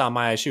time we saw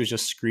Maya, she was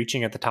just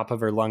screeching at the top of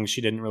her lungs.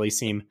 She didn't really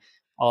seem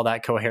all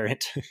that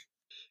coherent. It's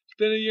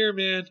been a year,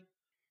 man.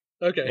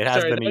 Okay, it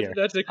has been a year.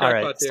 That's a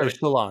crackpot theory.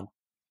 So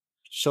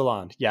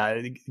Shallan.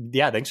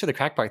 Yeah. Thanks for the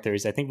crackpot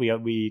theories. I think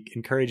we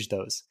encourage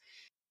those.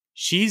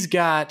 She's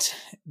got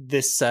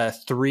this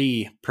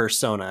 3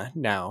 persona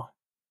now.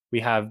 We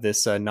have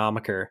this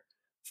Nomiker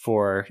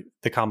for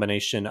the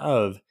combination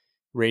of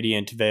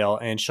Radiant, Veil,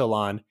 and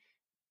Shallan.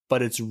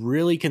 But it's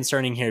really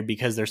concerning here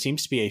because there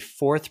seems to be a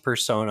 4th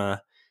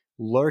persona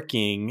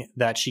lurking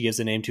that she gives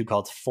a name to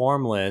called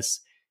Formless.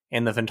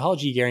 And the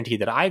Phantology guarantee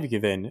that I've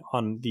given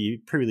on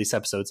the pre-release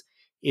episodes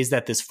is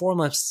that this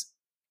Formless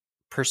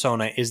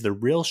persona is the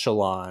real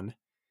Shallan.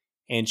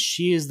 And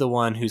she is the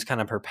one who's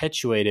kind of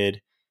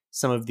perpetuated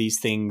some of these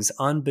things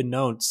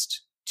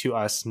unbeknownst to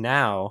us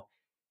now.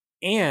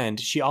 And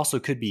she also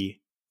could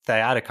be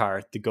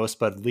Thayadakar, the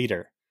Ghostblood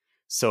leader.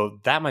 So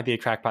that might be a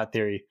crackpot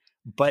theory.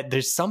 But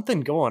there's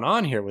something going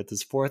on here with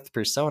this 4th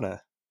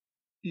persona.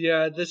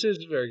 Yeah, this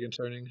is very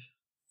concerning.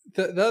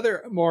 The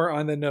other more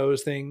on the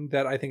nose thing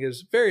that I think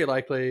is very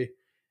likely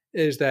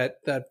is that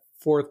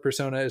 4th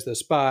persona is the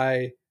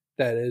spy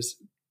that is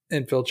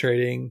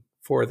infiltrating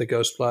for the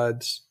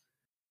Ghostbloods.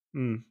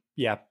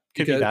 Yeah,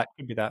 could be that.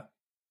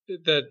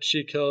 That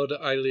she killed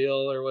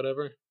Ailiel or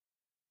whatever.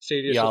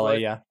 Yale,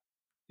 yeah.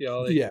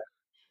 Yale. Yeah.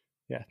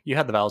 Yeah, you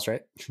had the vowels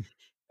right.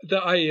 The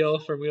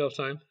Aiel from Wheel of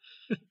Time.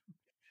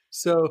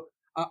 So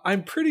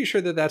I'm pretty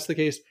sure that that's the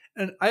case.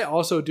 And I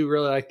also do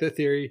really like the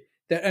theory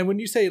that, and when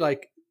you say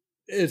like,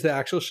 is the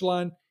actual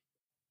Shallan,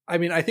 I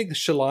mean, I think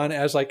Shallan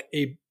as like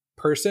a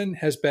person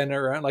has been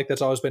around, like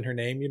that's always been her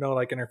name,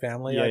 like in her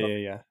family.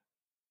 Yeah.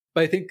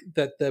 But I think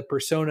that the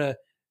persona,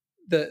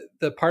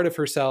 the part of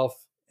herself,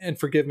 and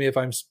forgive me if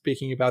I'm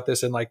speaking about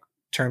this in like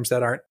terms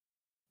that aren't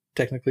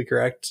technically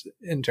correct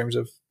in terms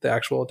of the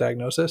actual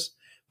diagnosis,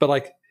 but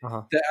like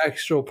the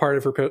actual part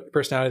of her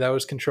personality that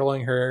was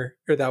controlling her,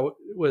 or that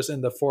was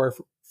in the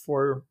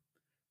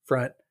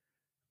forefront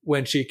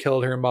when she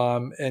killed her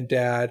mom and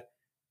dad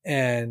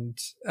and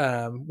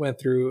went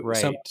through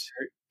some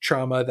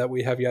trauma that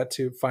we have yet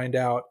to find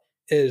out,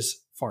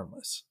 is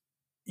Formless.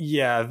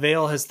 Yeah,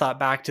 Veil has thought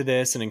back to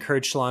this and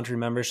encouraged Shallan to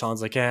remember.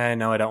 Shallan's like,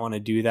 no, I don't want to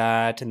do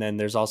that. And then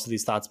there's also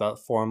these thoughts about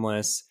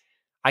Formless.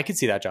 I could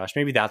see that, Josh.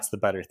 Maybe that's the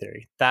better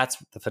theory. That's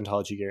the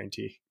Phantology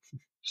guarantee.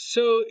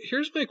 So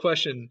here's my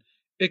question.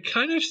 It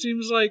kind of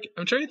seems like,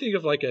 I'm trying to think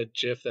of like a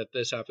GIF that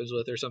this happens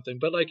with or something,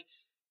 but like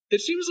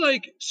it seems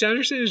like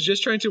Sanderson is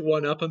just trying to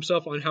one up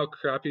himself on how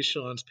crappy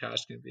Shallan's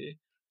past can be,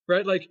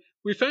 right? Like,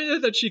 we find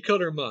out that she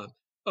killed her mom.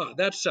 Oh,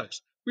 that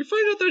sucks. We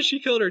find out that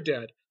she killed her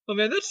dad. Oh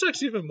man, that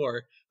sucks even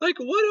more. Like,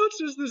 what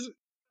else is this?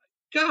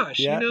 Gosh,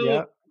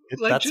 Yeah,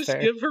 like, that's just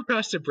fair. give her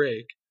past a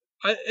break.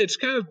 It's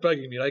kind of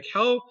bugging me. Like,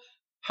 how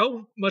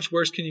much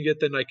worse can you get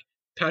than like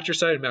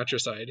patricide and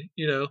matricide?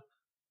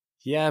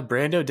 Yeah,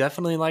 Brando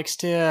definitely likes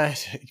to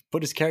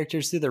put his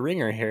characters through the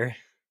ringer here.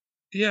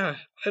 Yeah,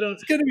 I don't.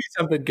 It's gonna be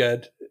something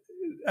good.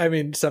 I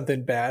mean,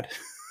 something bad.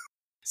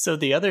 So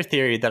the other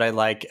theory that I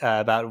like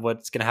about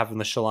what's going to happen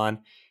with Shallan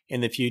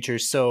in the future.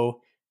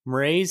 So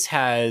Mraize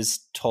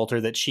has told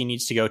her that she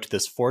needs to go to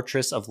this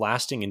Fortress of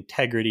Lasting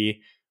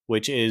Integrity,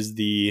 which is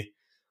the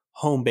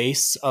home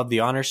base of the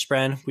Honor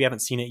Spren. We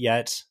haven't seen it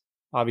yet.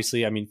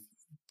 Obviously, I mean,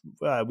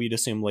 we'd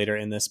assume later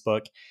in this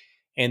book.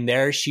 And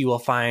there she will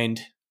find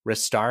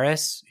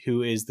Ristaris,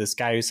 who is this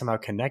guy who's somehow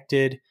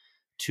connected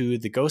to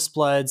the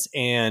Ghostbloods.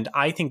 And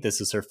I think this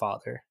is her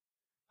father.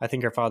 I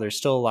think her father is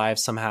still alive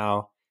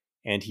somehow,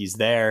 and he's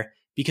there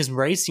because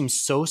Mraize seems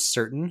so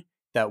certain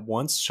that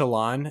once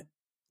Shallan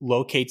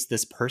locates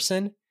this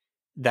person,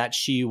 that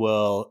she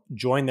will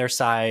join their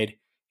side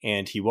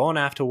and he won't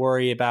have to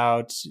worry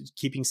about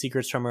keeping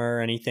secrets from her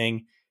or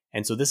anything.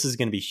 And so this is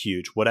going to be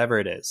huge, whatever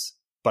it is.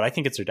 But I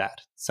think it's her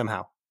dad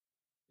somehow.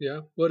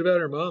 Yeah. What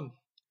about her mom?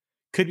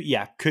 Could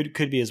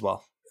be as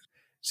well.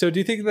 So do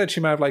you think that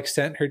she might have like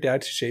sent her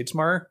dad to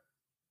Shadesmar?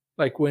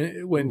 Like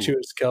when she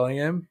was killing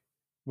him?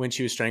 When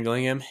she was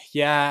strangling him?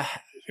 Yeah.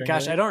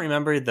 Gosh, I don't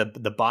remember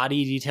the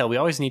body detail. We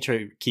always need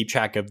to keep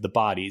track of the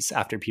bodies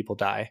after people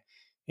die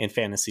in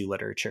fantasy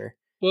literature.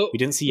 Well, we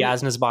didn't see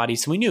Yasna's body,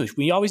 so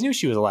we always knew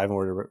she was alive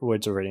in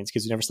Woods of Radiance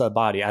because we never saw the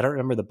body. I don't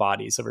remember the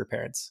bodies of her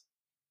parents.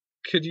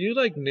 Could you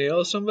like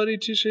nail somebody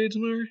to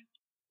Shadesmar?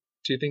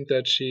 Do you think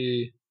that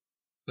she?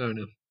 I don't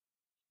know.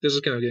 This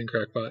is kind of getting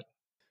crackpot.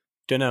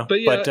 Don't know,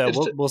 but yeah,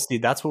 we'll see.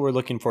 That's what we're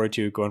looking forward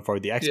to going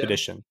forward. The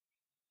expedition.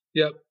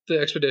 Yep, the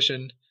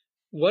expedition.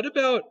 What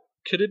about?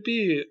 Could it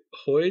be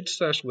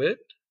Hoid/Wit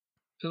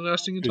in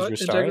Lasting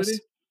Integrity?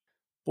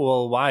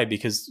 Well, why?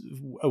 Because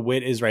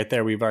Wit is right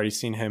there. We've already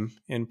seen him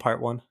in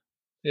part 1.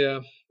 Yeah,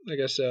 I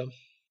guess so.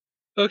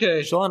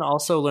 Okay. Shallan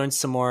also learned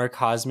some more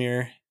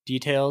Cosmere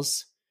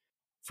details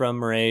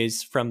from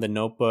Mraize, from the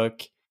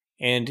notebook.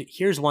 And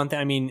here's one thing.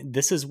 I mean,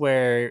 this is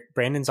where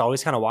Brandon's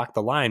always kind of walked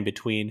the line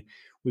between,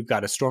 we've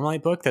got a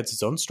Stormlight book that's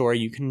its own story.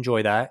 You can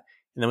enjoy that.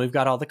 And then we've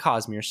got all the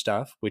Cosmere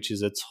stuff, which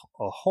is a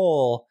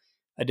whole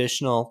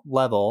additional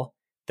level.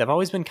 They've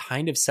always been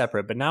kind of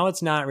separate, but now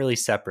it's not really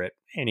separate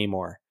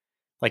anymore.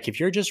 Like,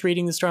 if you're just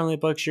reading the Stormlight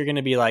books, you're going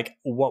to be like,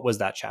 what was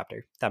that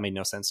chapter? That made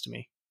no sense to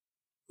me.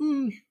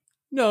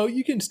 No,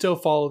 you can still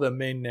follow the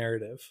main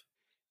narrative.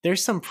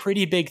 There's some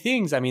pretty big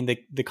things. I mean,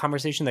 the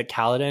conversation that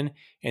Kaladin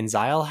and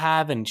Xyle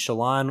have, and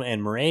Shallan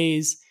and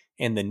Mraize,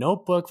 and the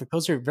notebook,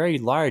 those are very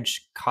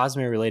large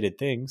Cosmere-related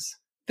things.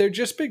 They're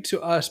just big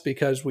to us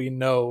because we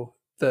know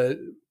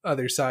the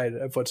other side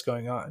of what's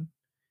going on.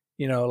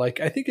 Like,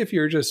 I think if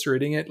you're just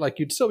reading it, like,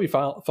 you'd still be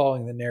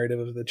following the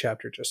narrative of the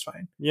chapter just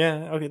fine.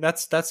 Yeah, okay,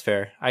 that's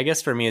fair. I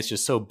guess for me, it's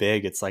just so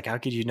big. It's like, how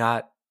could you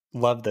not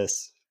love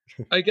this?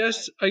 I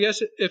guess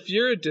if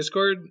you're in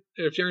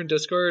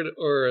Discord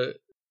or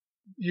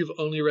you've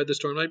only read the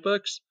Stormlight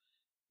books,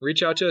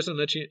 reach out to us and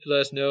let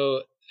us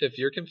know if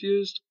you're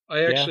confused.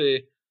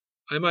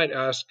 I might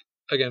ask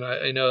again.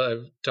 I know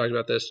I've talked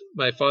about this.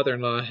 My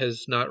father-in-law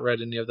has not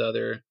read any of the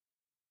other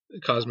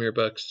Cosmere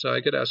books, so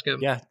I could ask him.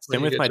 Yeah,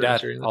 same with my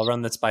dad. I'll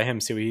run this by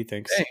him, see what he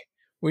thinks. Hey,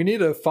 we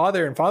need a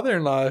father and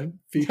father-in-law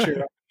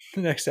feature on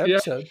the next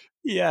episode.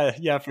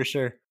 Yeah, for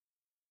sure.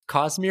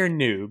 Cosmere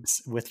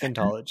noobs with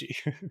Phantology.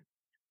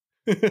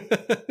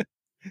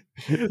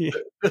 Yeah.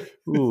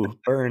 Ooh,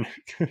 burn.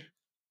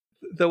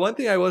 The one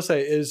thing I will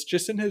say is,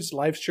 just in his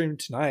live stream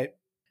tonight,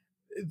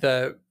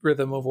 the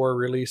Rhythm of War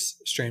release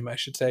stream, I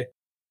should say,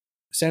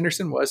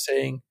 Sanderson was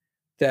saying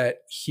that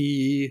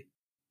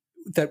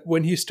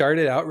when he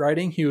started out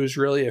writing, he was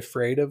really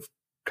afraid of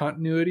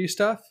continuity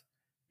stuff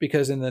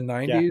because in the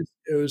 90s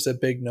it was a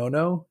big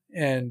no-no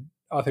and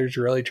authors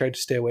really tried to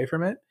stay away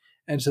from it.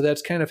 And so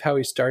that's kind of how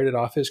he started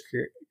off his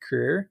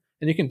career.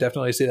 And you can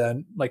definitely see that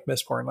in, like,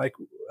 Mistborn, like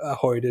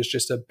Hoid is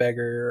just a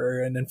beggar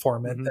or an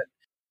informant. Mm-hmm.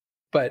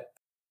 But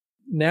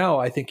now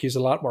I think he's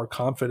a lot more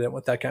confident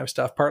with that kind of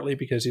stuff, partly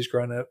because he's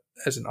grown up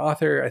as an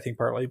author. I think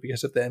partly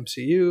because of the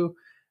MCU,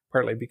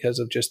 partly because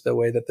of just the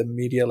way that the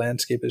media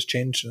landscape has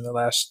changed in the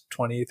last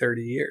 20,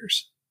 30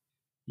 years.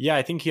 Yeah,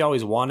 I think he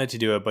always wanted to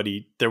do it, but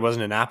there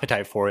wasn't an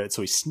appetite for it.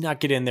 So he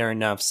snuck it in there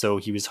enough. So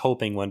he was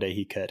hoping one day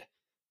he could.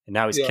 And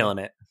now he's killing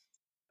it.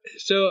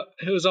 So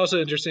it was also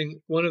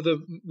interesting. One of the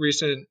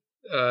recent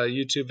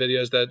YouTube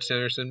videos that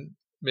Sanderson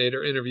made,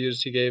 or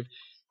interviews he gave,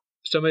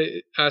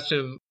 somebody asked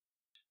him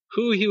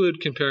who he would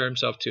compare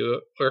himself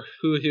to, or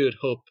who he would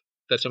hope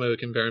that somebody would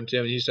compare him to.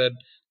 And he said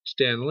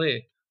Stan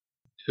Lee,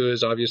 who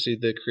is obviously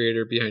the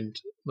creator behind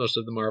most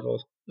of the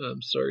Marvel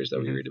stories that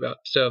we read about.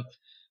 So,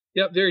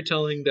 yeah, very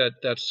telling that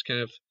that's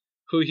kind of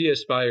who he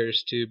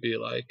aspires to be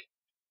like.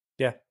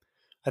 Yeah.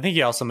 I think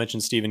he also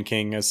mentioned Stephen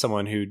King as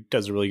someone who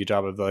does a really good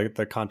job of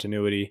the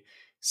continuity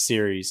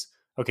series.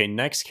 Okay,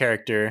 next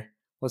character.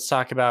 Let's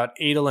talk about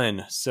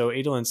Adolin. So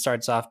Adolin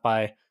starts off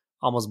by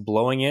almost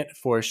blowing it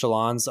for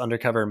Shallan's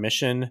undercover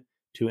mission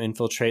to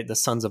infiltrate the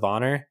Sons of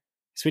Honor.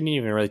 So we didn't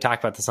even really talk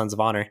about the Sons of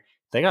Honor.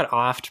 They got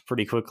offed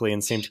pretty quickly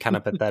and seemed kind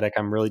of pathetic.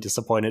 I'm really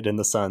disappointed in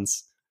the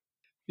Sons.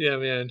 Yeah,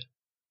 man.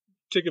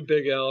 Took a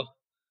big L.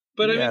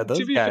 But Yeah, I mean, those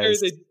to be guys.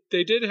 fair,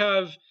 they did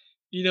have,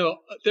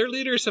 their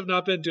leaders have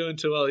not been doing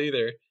too well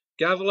either.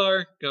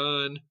 Gavilar,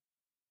 gone.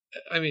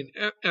 I mean,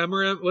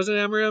 Amaram, wasn't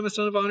Amaram a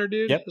Son of Honor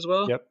dude as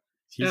well? Yep.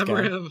 He's gone.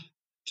 Amaram.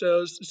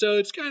 So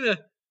it's kind of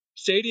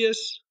Sadius.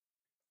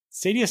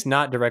 Sadius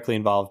not directly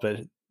involved, but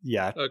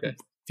yeah. Okay.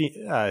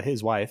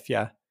 His wife,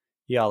 yeah.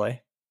 Yale.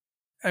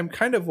 I'm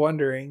kind of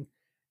wondering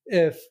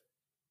if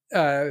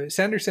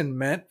Sanderson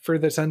meant for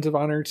the Sons of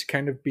Honor to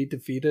kind of be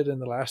defeated in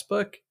the last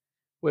book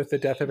with the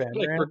death of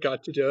Amaram.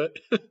 Forgot to do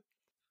it.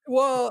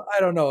 Well, I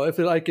don't know if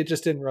it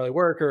just didn't really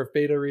work, or if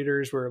beta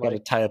readers were Got to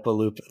tie up a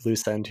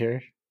loose end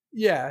here.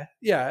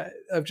 yeah,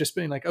 of just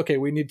being like, okay,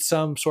 we need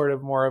some sort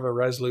of more of a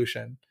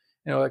resolution.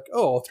 Like,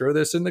 oh, I'll throw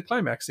this in the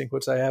climax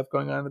sequence I have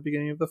going on at the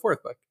beginning of the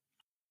fourth book.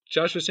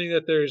 Josh was saying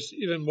that there's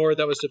even more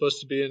that was supposed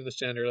to be in the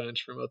Sanderlands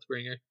from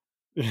Oathbringer.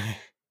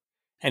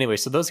 Anyway,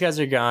 so those guys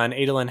are gone.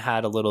 Adolin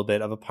had a little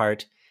bit of a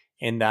part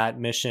in that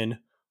mission.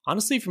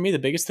 Honestly, for me, the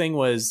biggest thing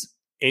was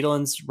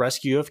Adolin's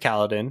rescue of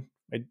Kaladin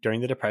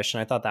during the Depression.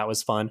 I thought that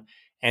was fun.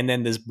 And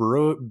then this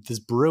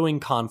brewing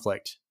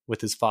conflict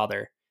with his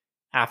father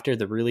after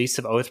the release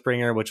of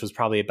Oathbringer, which was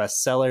probably a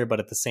bestseller, but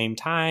at the same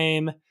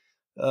time,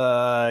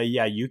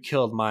 you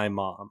killed my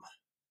mom.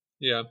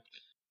 Yeah,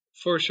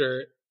 for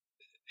sure.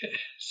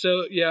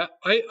 So, yeah,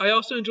 I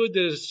also enjoyed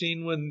the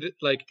scene when,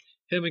 like,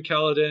 him and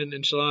Kaladin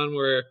and Shallan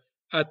were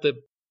at the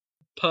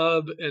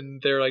pub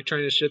and they're, like,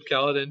 trying to ship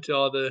Kaladin to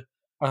all the,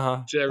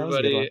 to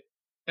everybody.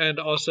 And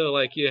also,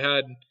 like,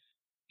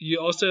 you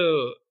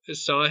also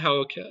saw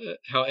how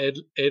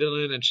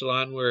Adolin and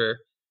Shallan were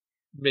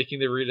making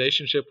the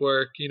relationship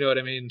work. You know what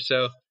I mean?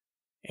 So.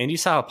 And you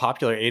saw how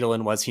popular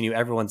Adolin was. He knew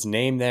everyone's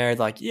name there.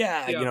 Like,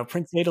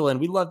 Prince Adolin,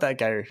 we love that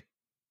guy.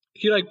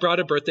 He, like, brought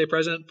a birthday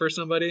present for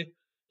somebody.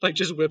 Like,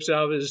 just whips it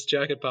out of his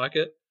jacket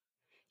pocket.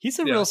 He's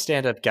a real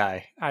stand-up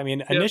guy. I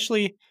mean,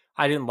 initially,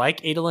 I didn't like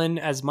Adolin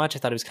as much. I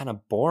thought it was kind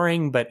of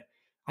boring, but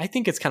I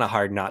think it's kind of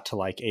hard not to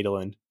like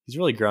Adolin. He's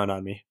really grown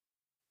on me.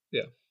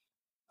 Yeah.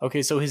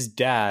 Okay, so his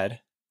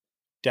dad,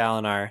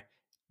 Dalinar,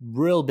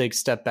 real big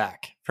step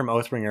back from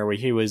Oathbringer, where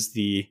he was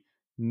the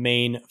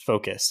main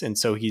focus. And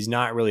so he's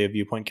not really a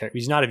viewpoint character.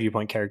 He's not a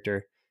viewpoint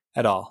character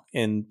at all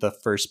in the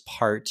first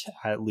part,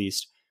 at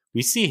least.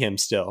 We see him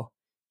still.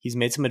 He's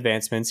made some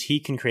advancements. He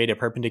can create a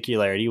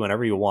perpendicularity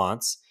whenever he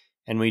wants.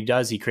 And when he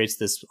does, he creates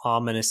this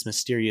ominous,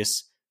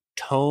 mysterious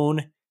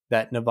tone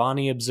that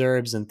Navani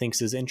observes and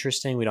thinks is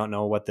interesting. We don't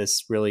know what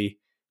this really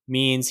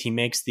means. He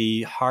makes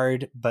the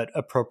hard but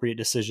appropriate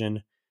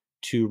decision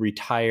to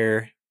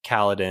retire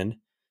Kaladin,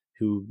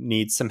 who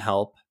needs some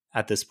help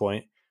at this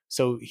point.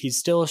 So he's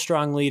still a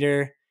strong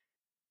leader,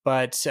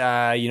 but,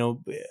 I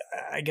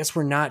guess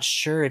we're not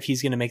sure if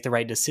he's going to make the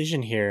right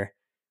decision here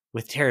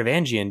with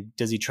Taravangian.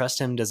 Does he trust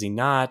him? Does he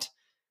not?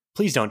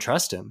 Please don't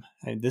trust him.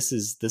 This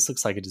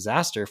looks like a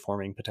disaster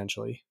forming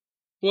potentially.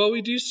 Well,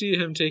 we do see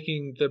him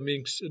taking the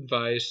Mink's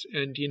advice,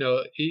 and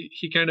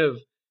he kind of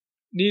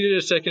needed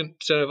a second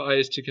set of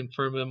eyes to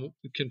confirm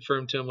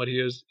to him what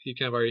he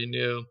kind of already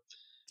knew.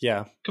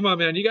 Yeah. Come on,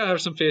 man, you gotta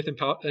have some faith in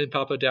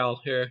Papa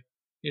Dal here.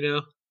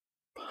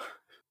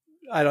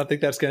 I don't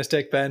think that's gonna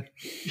stick, Ben.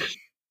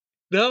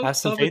 No, have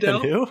some Papa faith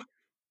Dal? in who?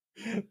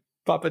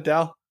 Papa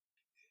Dal.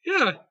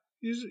 Yeah.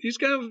 He's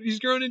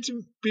grown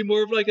into be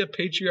more of like a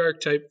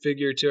patriarch type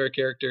figure to our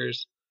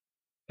characters.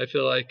 I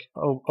feel like.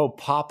 Oh,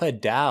 Papa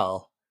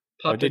Dal.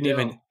 Didn't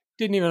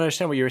even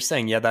understand what you were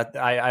saying. Yeah, that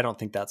I don't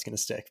think that's gonna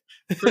stick.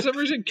 For some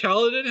reason,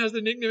 Kaladin has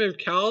the nickname of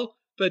Cal,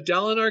 but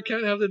Dalinar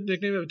can't have the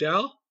nickname of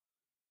Dal.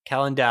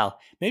 Cal and Dal.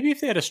 Maybe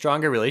if they had a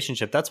stronger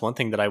relationship, that's one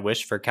thing that I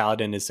wish for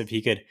Kaladin is if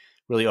he could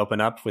really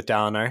open up with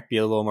Dalinar, be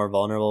a little more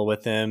vulnerable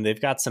with him. They've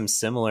got some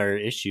similar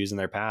issues in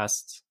their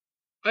pasts.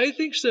 I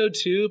think so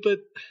too, but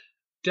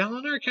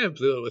Dalinar kind of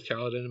blew it with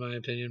Kaladin, in my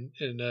opinion,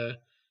 in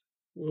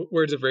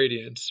Words of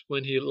Radiance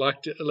when he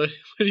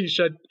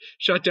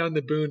shut down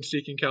the boon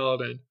seeking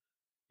Kaladin.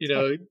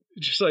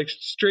 Just like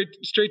straight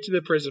to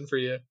the prison for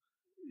you.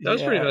 That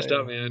was pretty messed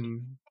up,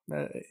 man.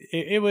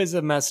 It was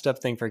a messed up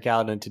thing for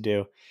Kaladin to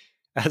do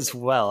as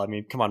well. I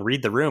mean, come on,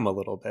 read the room a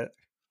little bit.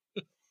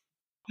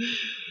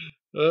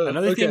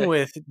 Another thing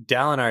with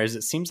Dalinar is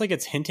it seems like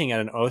it's hinting at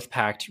an Oath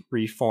Pact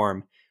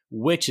reform,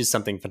 which is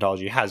something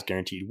Phantology has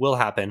guaranteed will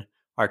happen.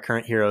 Our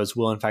current heroes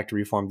will in fact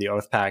reform the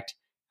Oath Pact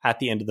at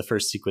the end of the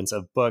first sequence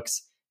of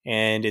books,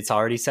 and it's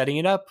already setting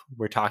it up.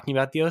 We're talking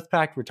about the Oath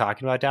Pact. We're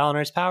talking about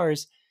Dalinar's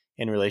powers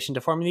in relation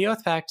to forming the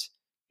Oath Pact.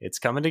 It's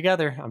coming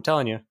together, I'm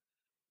telling you.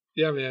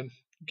 Yeah, man.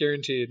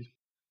 Guaranteed.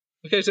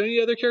 Okay, so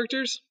any other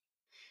characters?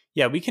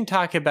 Yeah, let's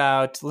talk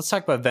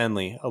about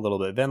Venli a little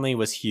bit. Venli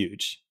was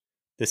huge.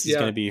 This is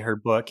going to be her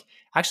book.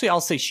 Actually, I'll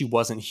say she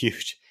wasn't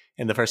huge.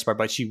 in the first part,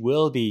 but she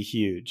will be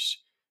huge.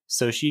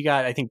 So she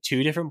got, I think,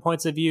 2 different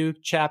points of view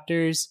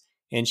chapters,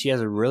 and she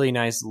has a really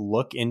nice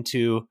look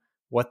into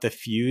what the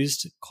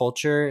fused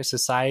culture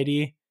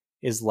society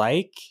is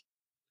like.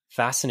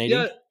 Fascinating.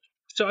 Yeah.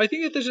 So I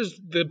think that this is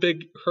the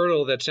big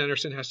hurdle that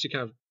Sanderson has to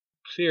kind of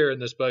clear in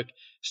this book.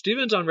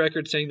 Stephen's on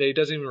record saying that he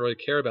doesn't even really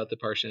care about the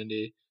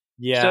Parshendi.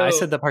 Yeah, So, I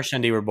said the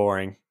Parshendi were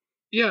boring.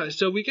 Yeah,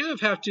 so we kind of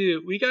have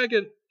to, we gotta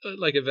get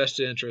like a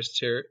vested interest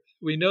here.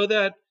 We know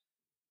that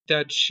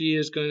she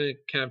is going to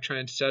kind of try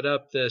and set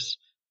up this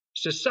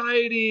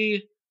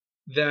society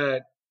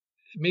that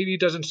maybe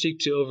doesn't seek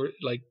to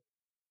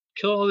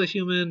kill all the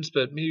humans,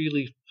 but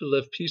maybe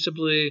live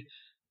peaceably.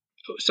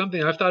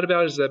 Something I've thought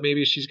about is that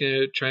maybe she's going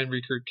to try and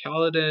recruit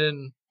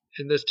Kaladin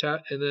in this.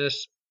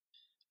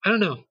 I don't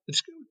know.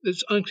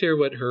 It's unclear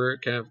what her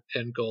kind of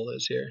end goal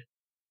is here.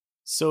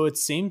 So it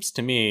seems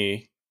to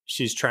me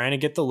she's trying to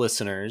get the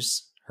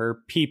listeners, her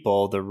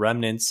people, the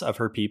remnants of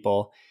her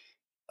people,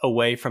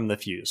 away from the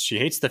fuse. She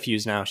hates the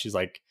fuse now. She's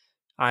like,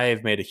 I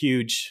have made a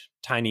huge,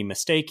 tiny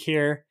mistake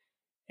here,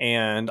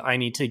 and I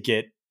need to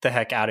get the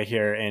heck out of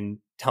here and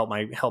help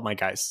my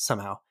guys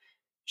somehow.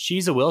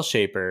 She's a will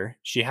shaper.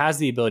 She has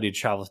the ability to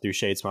travel through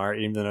Shadesmar,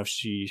 even though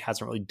she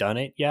hasn't really done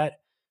it yet.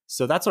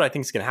 So that's what I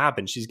think is going to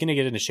happen. She's going to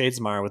get into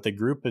Shadesmar with a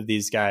group of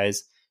these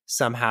guys.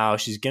 Somehow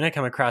she's going to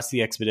come across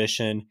the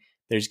expedition.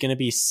 There's going to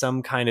be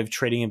some kind of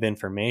trading of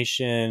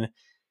information,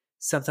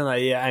 something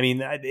like, yeah, I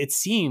mean, it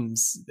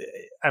seems,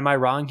 am I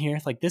wrong here?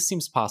 Like, this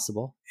seems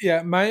possible.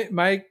 Yeah,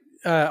 my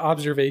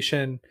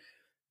observation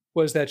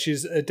was that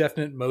she's a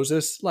definite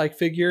Moses-like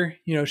figure.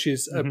 You know,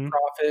 she's a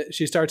prophet.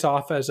 She starts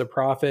off as a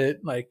prophet,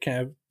 like kind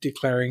of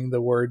declaring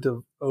the word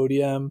of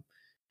Odium.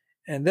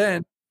 And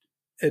then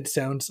it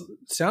sounds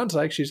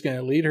like she's going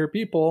to lead her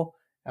people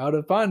out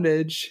of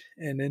bondage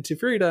and into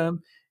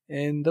freedom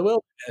in the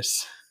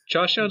wilderness.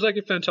 Josh sounds like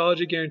a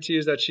Phantology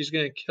guarantees that she's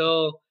going to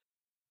kill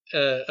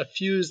a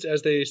fused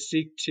as they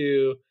seek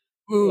to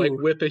like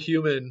whip a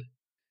human,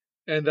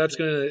 and that's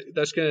gonna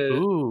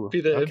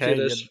be the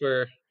impetus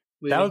for.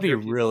 That would be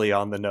really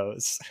on the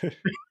nose.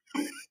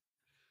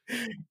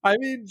 I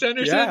mean,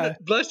 Sanderson, yeah.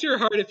 Bless your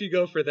heart if you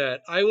go for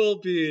that. I will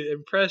be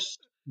impressed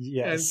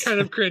and kind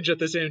of cringe at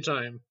the same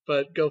time,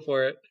 but go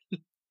for it.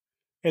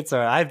 It's all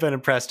right. I've been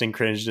impressed and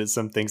cringed at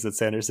some things that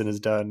Sanderson has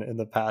done in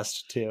the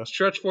past too.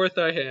 Stretch forth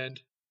thy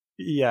hand.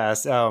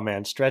 Yes. Oh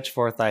man, stretch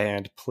forth thy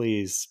hand.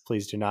 Please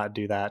do not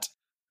do that.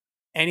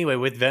 Anyway,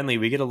 with Venli,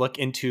 we get a look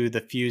into the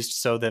fused.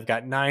 So they've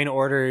got 9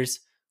 orders,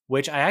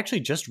 which I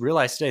actually just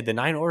realized today. The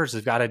 9 orders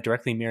have got to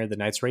directly mirror the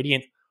Knights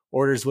Radiant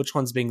orders. Which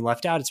one's being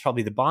left out? It's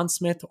probably the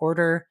Bondsmith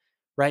order,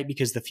 right?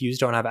 Because the fused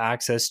don't have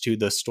access to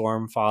the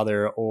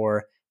Stormfather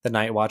or the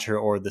Night Watcher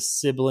or the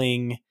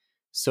sibling.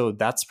 So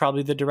that's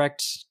probably the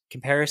direct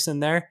comparison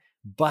there.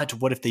 But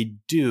what if they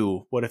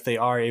do? What if they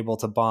are able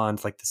to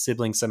bond like the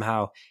sibling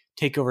somehow,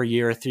 take over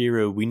Yir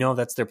Thiru? We know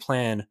that's their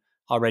plan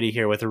already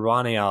here with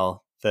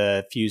Raniel,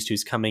 the fused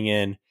who's coming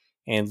in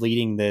and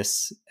leading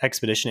this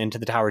expedition into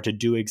the tower to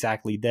do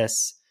exactly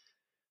this.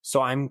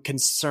 So I'm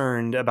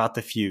concerned about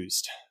the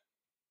fused.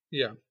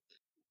 Yeah.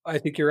 I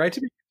think you're right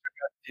to be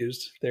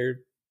fused.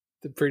 They're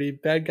the pretty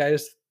bad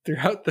guys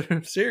throughout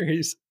the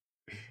series.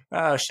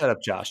 Shut up,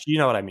 Josh. You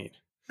know what I mean.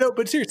 No,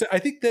 but seriously, I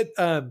think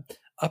that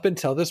up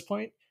until this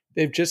point,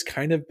 they've just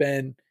kind of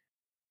been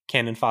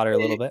cannon fodder a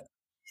little bit.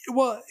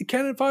 Well,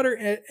 cannon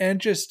fodder and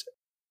just,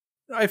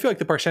 I feel like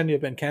the Parshendi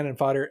have been cannon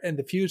fodder, and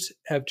the fused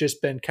have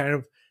just been kind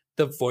of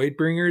the void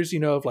bringers, you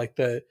know, of like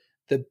the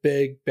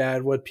big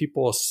bad what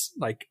people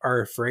like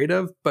are afraid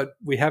of, but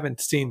we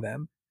haven't seen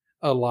them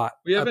a lot.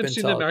 We haven't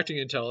seen them acting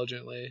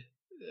intelligently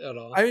at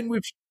all. I mean,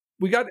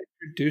 we got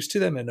introduced to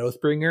them in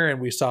Oathbringer,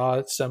 and we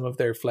saw some of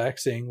their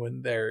flexing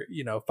when they're,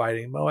 you know,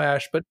 fighting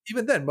Moash, but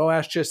even then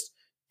Moash just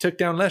took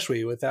down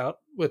Leshwi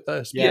with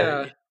us.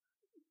 Yeah.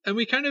 And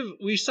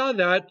we saw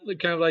that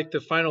kind of like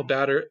the final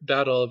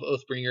battle of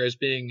Oathbringer as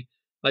being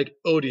like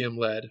Odium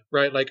led,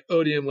 right? Like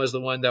Odium was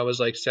the one that was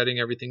like setting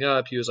everything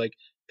up. He was like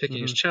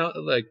picking his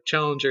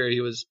challenger.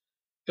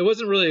 It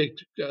wasn't really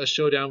a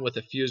showdown with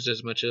the fused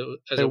as much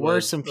as there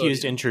were some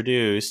fused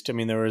introduced. I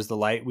mean, there was the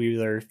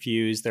Lightwheeler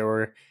fused. There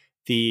were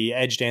the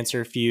Edge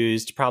Dancer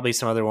fused, probably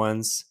some other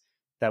ones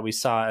that we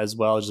saw as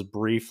well, just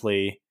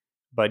briefly.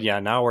 But yeah,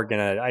 now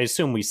I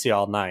assume we see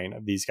all 9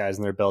 of these guys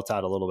and they're built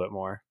out a little bit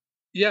more.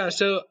 Yeah.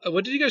 So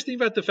what did you guys think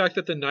about the fact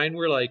that the 9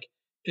 were like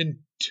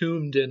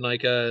entombed in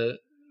like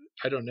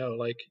I don't know,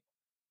 like.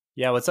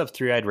 Yeah. What's up,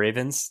 3-eyed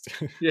ravens?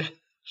 Yeah.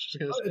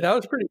 That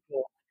was pretty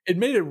cool. It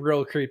made it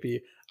real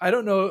creepy. I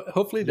don't know.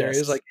 Hopefully there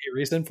is like a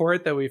reason for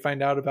it that we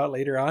find out about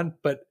later on,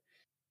 but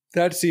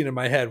that scene in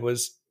my head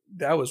was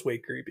way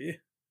creepy.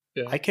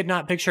 Yeah. I could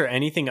not picture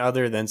anything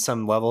other than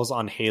some levels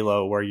on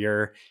Halo where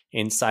you're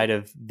inside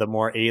of the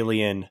more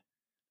alien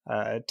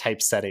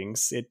type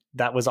settings.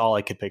 That was all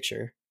I could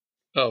picture.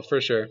 Oh, for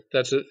sure.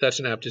 That's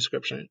an apt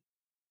description.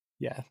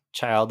 Yeah.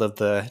 Child of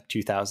the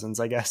 2000s,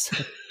 I guess.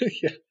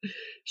 Yeah.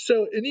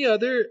 So any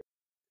other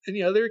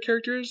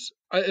characters?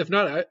 If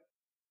not,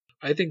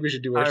 I think we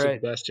should do worst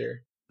of the best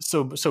here.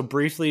 So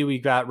briefly, we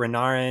got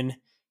Renarin.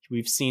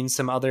 We've seen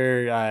some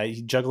other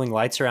juggling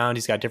lights around.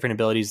 He's got different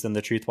abilities than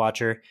the Truth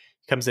Watcher.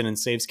 He comes in and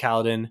saves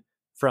Kaladin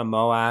from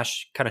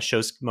Moash, kind of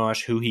shows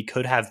Moash who he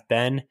could have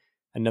been.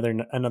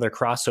 Another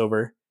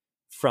crossover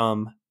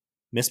from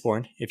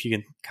Mistborn, if you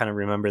can kind of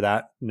remember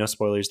that. No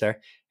spoilers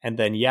there. And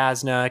then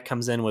Yasna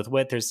comes in with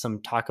Wit. There's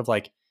some talk of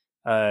like,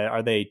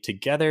 are they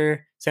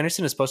together?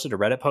 Sanderson has posted a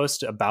Reddit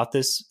post about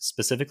this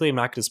specifically. I'm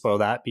not going to spoil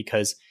that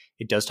because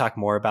it does talk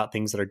more about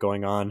things that are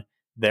going on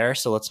there.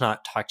 So let's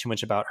not talk too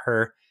much about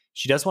her.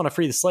 She does want to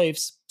free the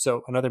slaves.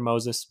 So another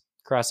Moses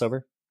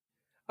crossover.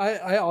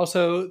 I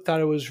also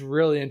thought it was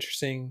really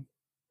interesting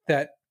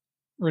that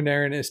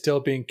Renarin is still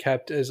being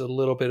kept as a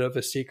little bit of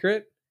a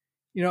secret.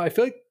 You know, I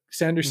feel like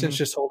Sanderson's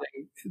just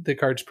holding the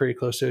cards pretty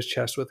close to his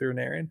chest with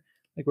Renarin.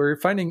 Like, we're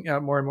finding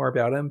out more and more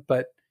about him,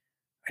 but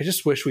I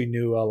just wish we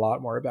knew a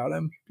lot more about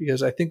him,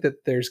 because I think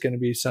that there's going to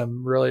be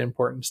some really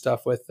important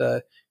stuff with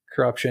the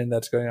corruption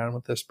that's going on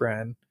with this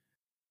brand.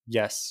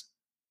 Yes,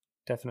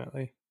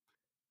 definitely.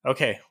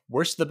 Okay,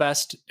 worst to the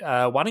best.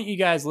 Why don't you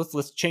guys,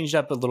 let's change it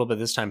up a little bit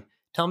this time.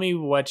 Tell me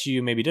what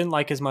you maybe didn't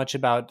like as much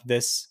about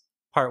this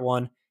part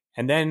 1,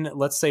 and then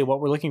let's say what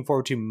we're looking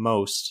forward to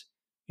most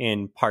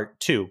in part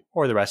 2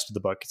 or the rest of the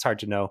book. It's hard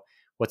to know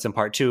what's in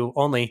part 2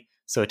 only,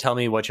 so tell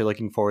me what you're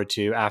looking forward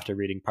to after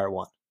reading part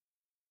 1.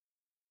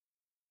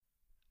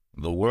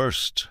 The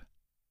worst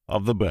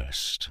of the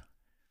best.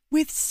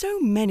 With so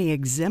many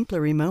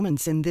exemplary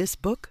moments in this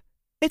book,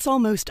 it's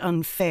almost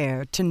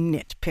unfair to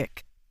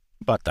nitpick.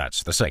 But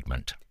that's the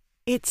segment.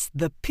 It's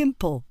the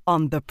pimple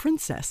on the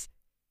princess,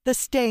 the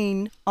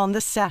stain on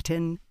the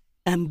satin,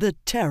 and the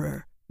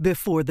terror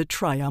before the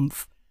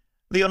triumph.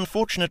 The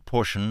unfortunate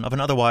portion of an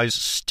otherwise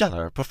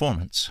stellar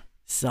performance.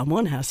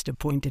 Someone has to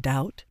point it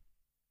out.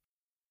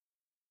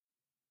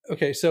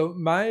 Okay, so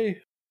my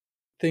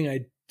thing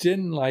I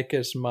didn't like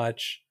as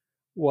much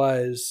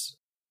was,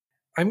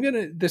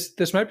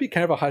 this might be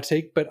kind of a hot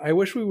take, but I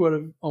wish we would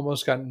have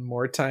almost gotten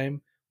more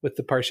time with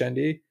the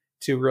Parshendi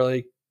to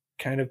really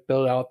kind of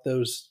build out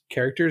those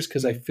characters,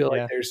 because I feel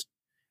like there's,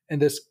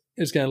 and this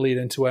is going to lead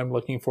into what I'm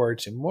looking forward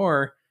to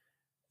more,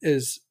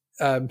 is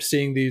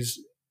seeing these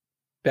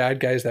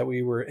bad guys that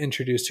we were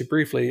introduced to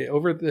briefly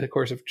over the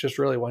course of just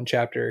really one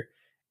chapter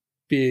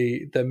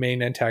be the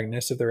main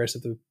antagonists of the rest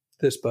of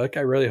this book.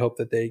 I really hope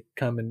that they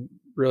come and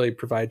really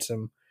provide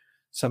some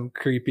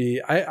creepy,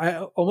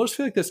 I almost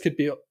feel like this could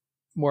be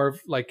more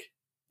of like,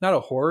 not a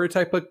horror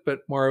type book, but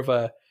more of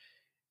a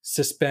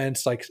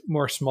suspense, like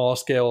more small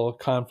scale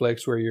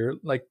conflicts where you're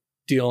like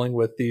dealing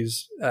with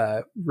these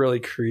really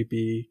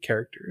creepy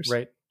characters.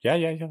 Right. Yeah.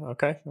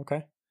 Okay.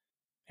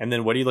 And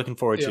then what are you looking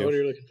forward to? What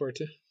are you looking forward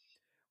to?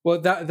 Well,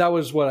 that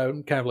was what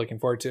I'm kind of looking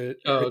forward to.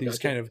 These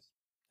kind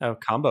of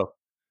combo.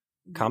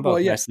 Well,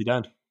 yeah. Nicely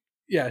done.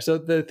 Yeah. So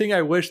the thing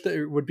I wish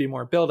that would be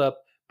more build up,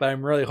 but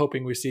I'm really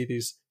hoping we see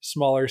these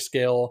smaller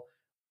scale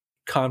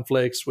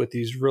conflicts with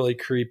these really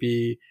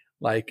creepy,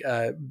 like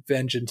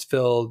vengeance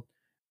filled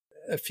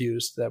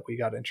fuse that we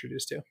got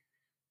introduced to.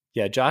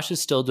 Yeah, Josh is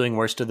still doing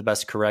worst to the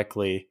best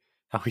correctly,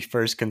 how we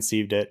first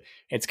conceived it.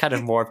 It's kind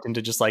of morphed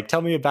into just like,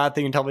 tell me a bad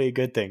thing and tell me a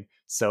good thing.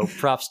 So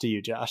props to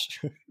you, Josh.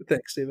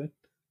 Thanks, Stephen.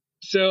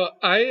 So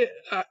I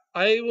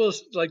will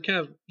like kind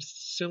of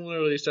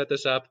similarly set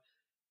this up.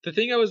 The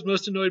thing I was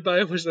most annoyed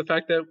by was the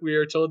fact that we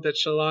are told that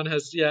Shallan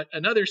has yet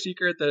another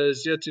secret that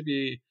is yet to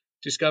be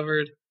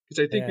discovered,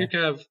 because I think we've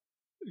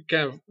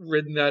kind of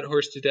ridden that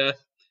horse to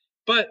death.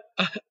 But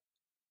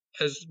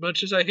as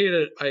much as I hate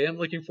it, I am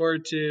looking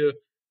forward to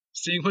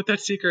seeing what that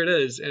secret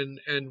is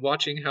and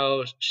watching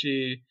how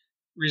she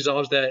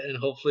resolves that and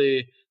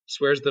hopefully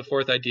swears the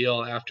fourth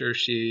ideal after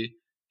she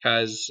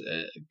has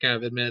kind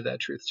of admitted that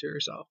truth to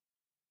herself.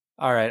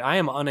 All right, I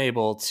am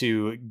unable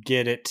to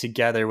get it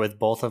together with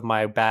both of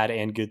my bad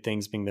and good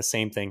things being the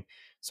same thing,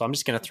 so I'm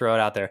just going to throw it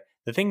out there.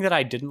 The thing that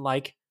I didn't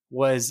like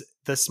was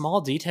the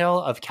small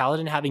detail of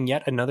Kaladin having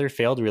yet another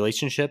failed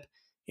relationship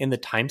in the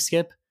time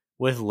skip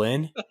with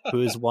Lynn,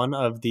 who is one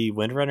of the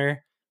Windrunner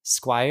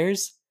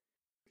squires.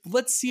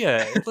 Let's see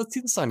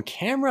this on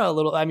camera a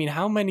little. I mean,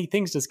 how many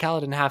things does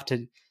Kaladin have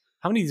to?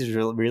 How many of these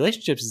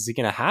relationships is he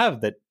going to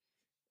have that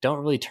don't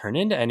really turn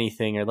into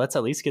anything, or let's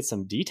at least get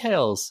some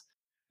details?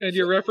 And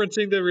you're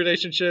referencing the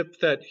relationship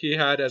that he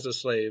had as a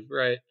slave,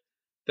 right?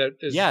 That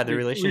is, the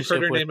relationship. We've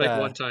heard her with, name like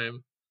one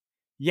time.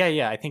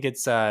 Yeah. I think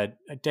it's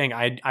dang.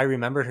 I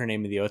remembered her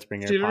name of the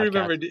Oathbringer. Steven podcast.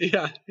 remembered.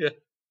 Yeah.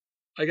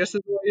 I guess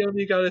that's why you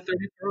only got a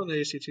 34 on the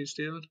ACT,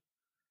 Steven.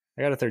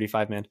 I got a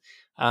 35, man.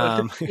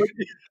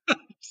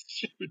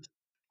 Shoot.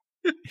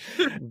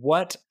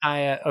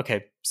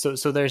 Okay,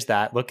 so there's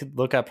that.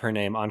 Look up her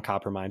name on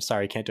Coppermind.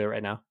 Sorry, can't do it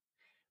right now.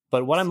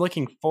 But what I'm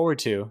looking forward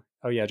to.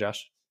 Oh yeah,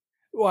 Josh.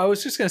 Well, I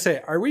was just gonna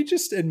say, are we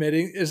just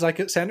is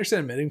like Sanderson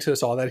admitting to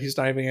us all that he's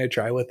not even gonna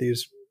try with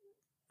these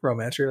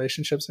romance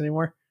relationships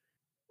anymore?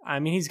 I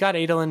mean, he's got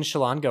Adel and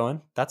Shallan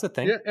going. That's a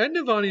thing. Yeah, and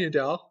Navani and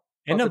Dal.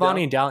 And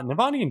Navani and Dal.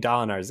 Navani and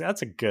Dalinar,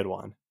 that's a good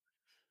one.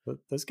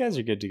 Those guys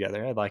are good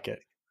together. I like it.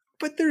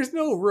 But there's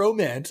no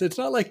romance. It's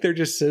not like they're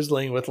just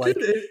sizzling with like.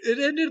 Dude, it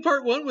ended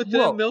part one with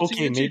them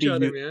melting into each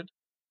other, man.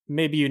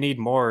 Maybe you need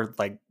more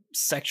like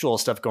sexual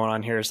stuff going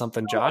on here or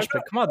something, Josh.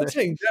 But come on, I'm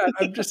saying that.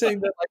 I'm just saying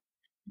that, like,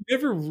 you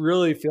never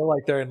really feel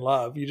like they're in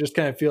love. You just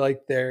kind of feel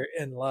like they're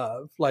in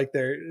love. Like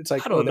it's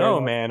like, I don't know,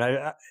 man.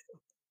 I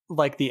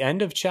like the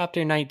end of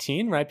chapter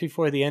 19, right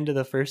before the end of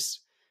the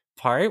first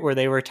part, where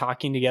they were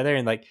talking together,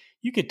 and like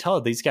you could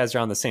tell these guys are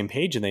on the same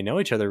page and they know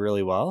each other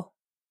really well.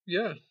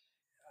 Yeah.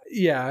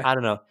 I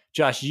don't know,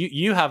 Josh.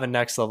 You have a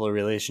next level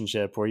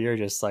relationship where you're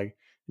just like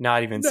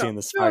not even seeing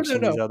the sparks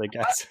from these other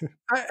guys.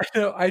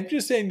 I'm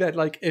just saying that,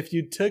 like, if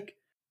you took,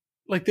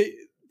 like,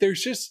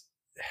 there's just,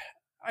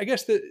 I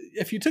guess that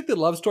if you took the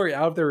love story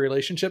out of their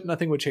relationship,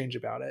 nothing would change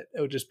about it.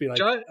 It would just be like,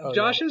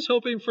 Josh is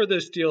hoping for the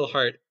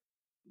Steelheart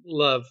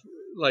love,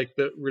 like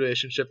the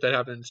relationship that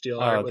happened in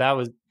Steelheart. Oh, that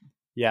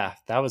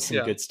was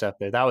some good stuff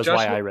there. That was Josh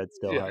why I read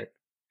Steelheart. Yeah,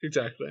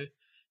 exactly.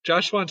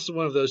 Josh wants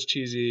one of those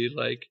cheesy,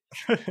 like,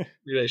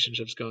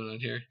 relationships going on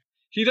here.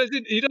 He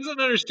doesn't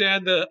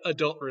understand the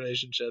adult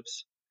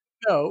relationships.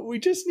 No, we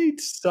just need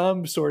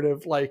some sort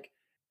of, like,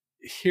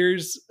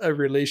 here's a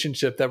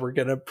relationship that we're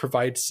going to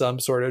provide some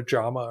sort of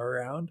drama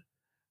around.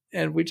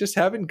 And we just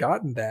haven't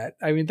gotten that.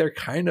 I mean, they're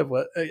kind of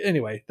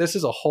anyway, this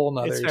is a whole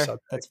nother subject.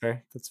 That's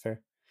fair.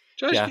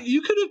 Josh,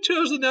 you could have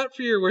chosen that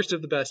for your worst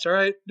of the best. All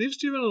right, leave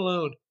Steven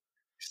alone.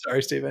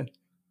 Sorry, Steven.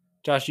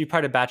 Josh, you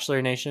part of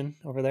Bachelor Nation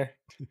over there?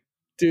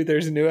 Dude,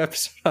 there's a new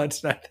episode on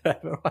tonight that I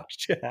haven't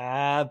watched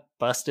yet.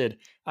 Busted.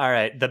 All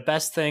right. The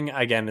best thing,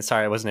 again,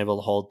 sorry, I wasn't able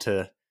to hold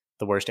to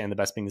the worst and the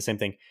best being the same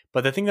thing.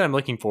 But the thing that I'm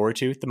looking forward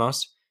to the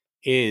most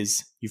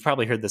is, you've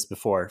probably heard this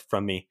before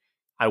from me,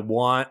 I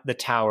want the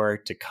tower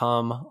to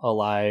come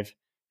alive,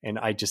 and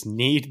I just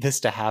need this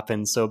to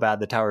happen so bad.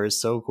 The tower is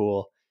so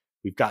cool.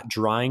 We've got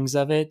drawings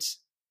of it.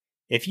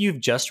 If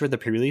you've just read the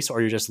pre-release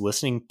or you're just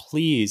listening,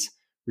 please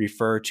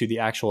refer to the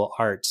actual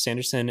art.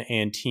 Sanderson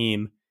and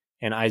team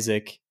and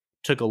Isaac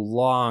took a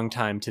long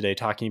time today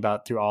talking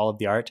about through all of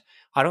the art.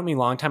 I don't mean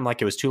long time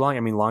like it was too long. I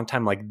mean long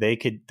time like they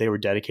were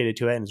dedicated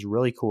to it, and it's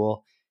really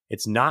cool.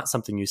 It's not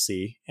something you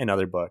see in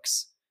other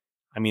books.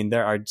 I mean,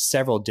 there are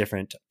several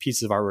different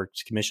pieces of artwork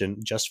to commission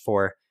just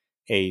for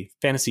a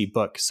fantasy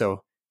book.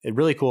 So it's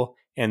really cool.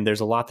 And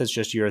there's a lot that's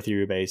just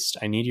Urithiru based.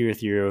 I need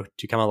Urithiru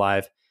to come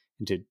alive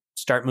and to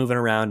start moving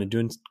around and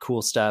doing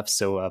cool stuff.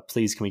 So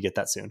please, can we get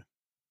that soon?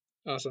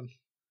 Awesome.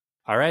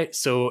 All right.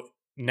 So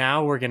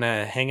now we're going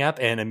to hang up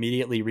and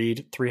immediately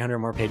read 300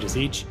 more pages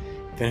each,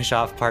 finish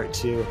off part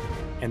 2,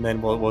 and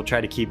then we'll try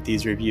to keep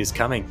these reviews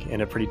coming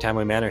in a pretty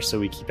timely manner so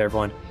we keep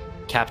everyone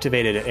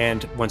captivated.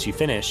 And once you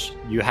finish,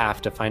 you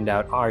have to find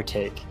out our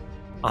take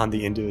on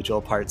the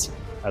individual parts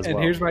as well.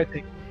 And here's my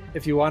thing.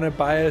 If you want to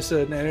buy us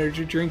an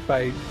energy drink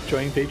by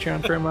joining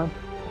Patreon for a month,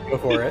 go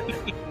for it.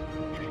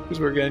 Because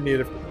we're going to need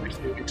it for the next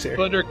few weeks here.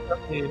 Thunder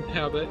caffeine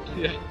habit,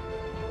 yeah.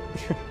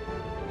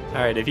 All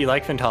right, if you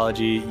like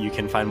Phantology, you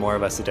can find more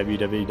of us at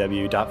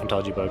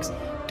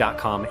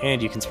www.phantologybooks.com,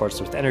 and you can support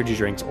us with energy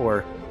drinks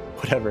or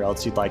whatever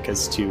else you'd like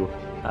us to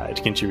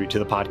contribute to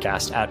the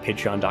podcast at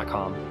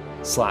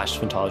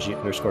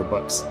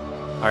patreon.com/phantology_books.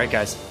 All right,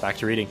 guys, back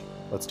to reading.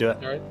 Let's do it.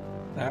 All right.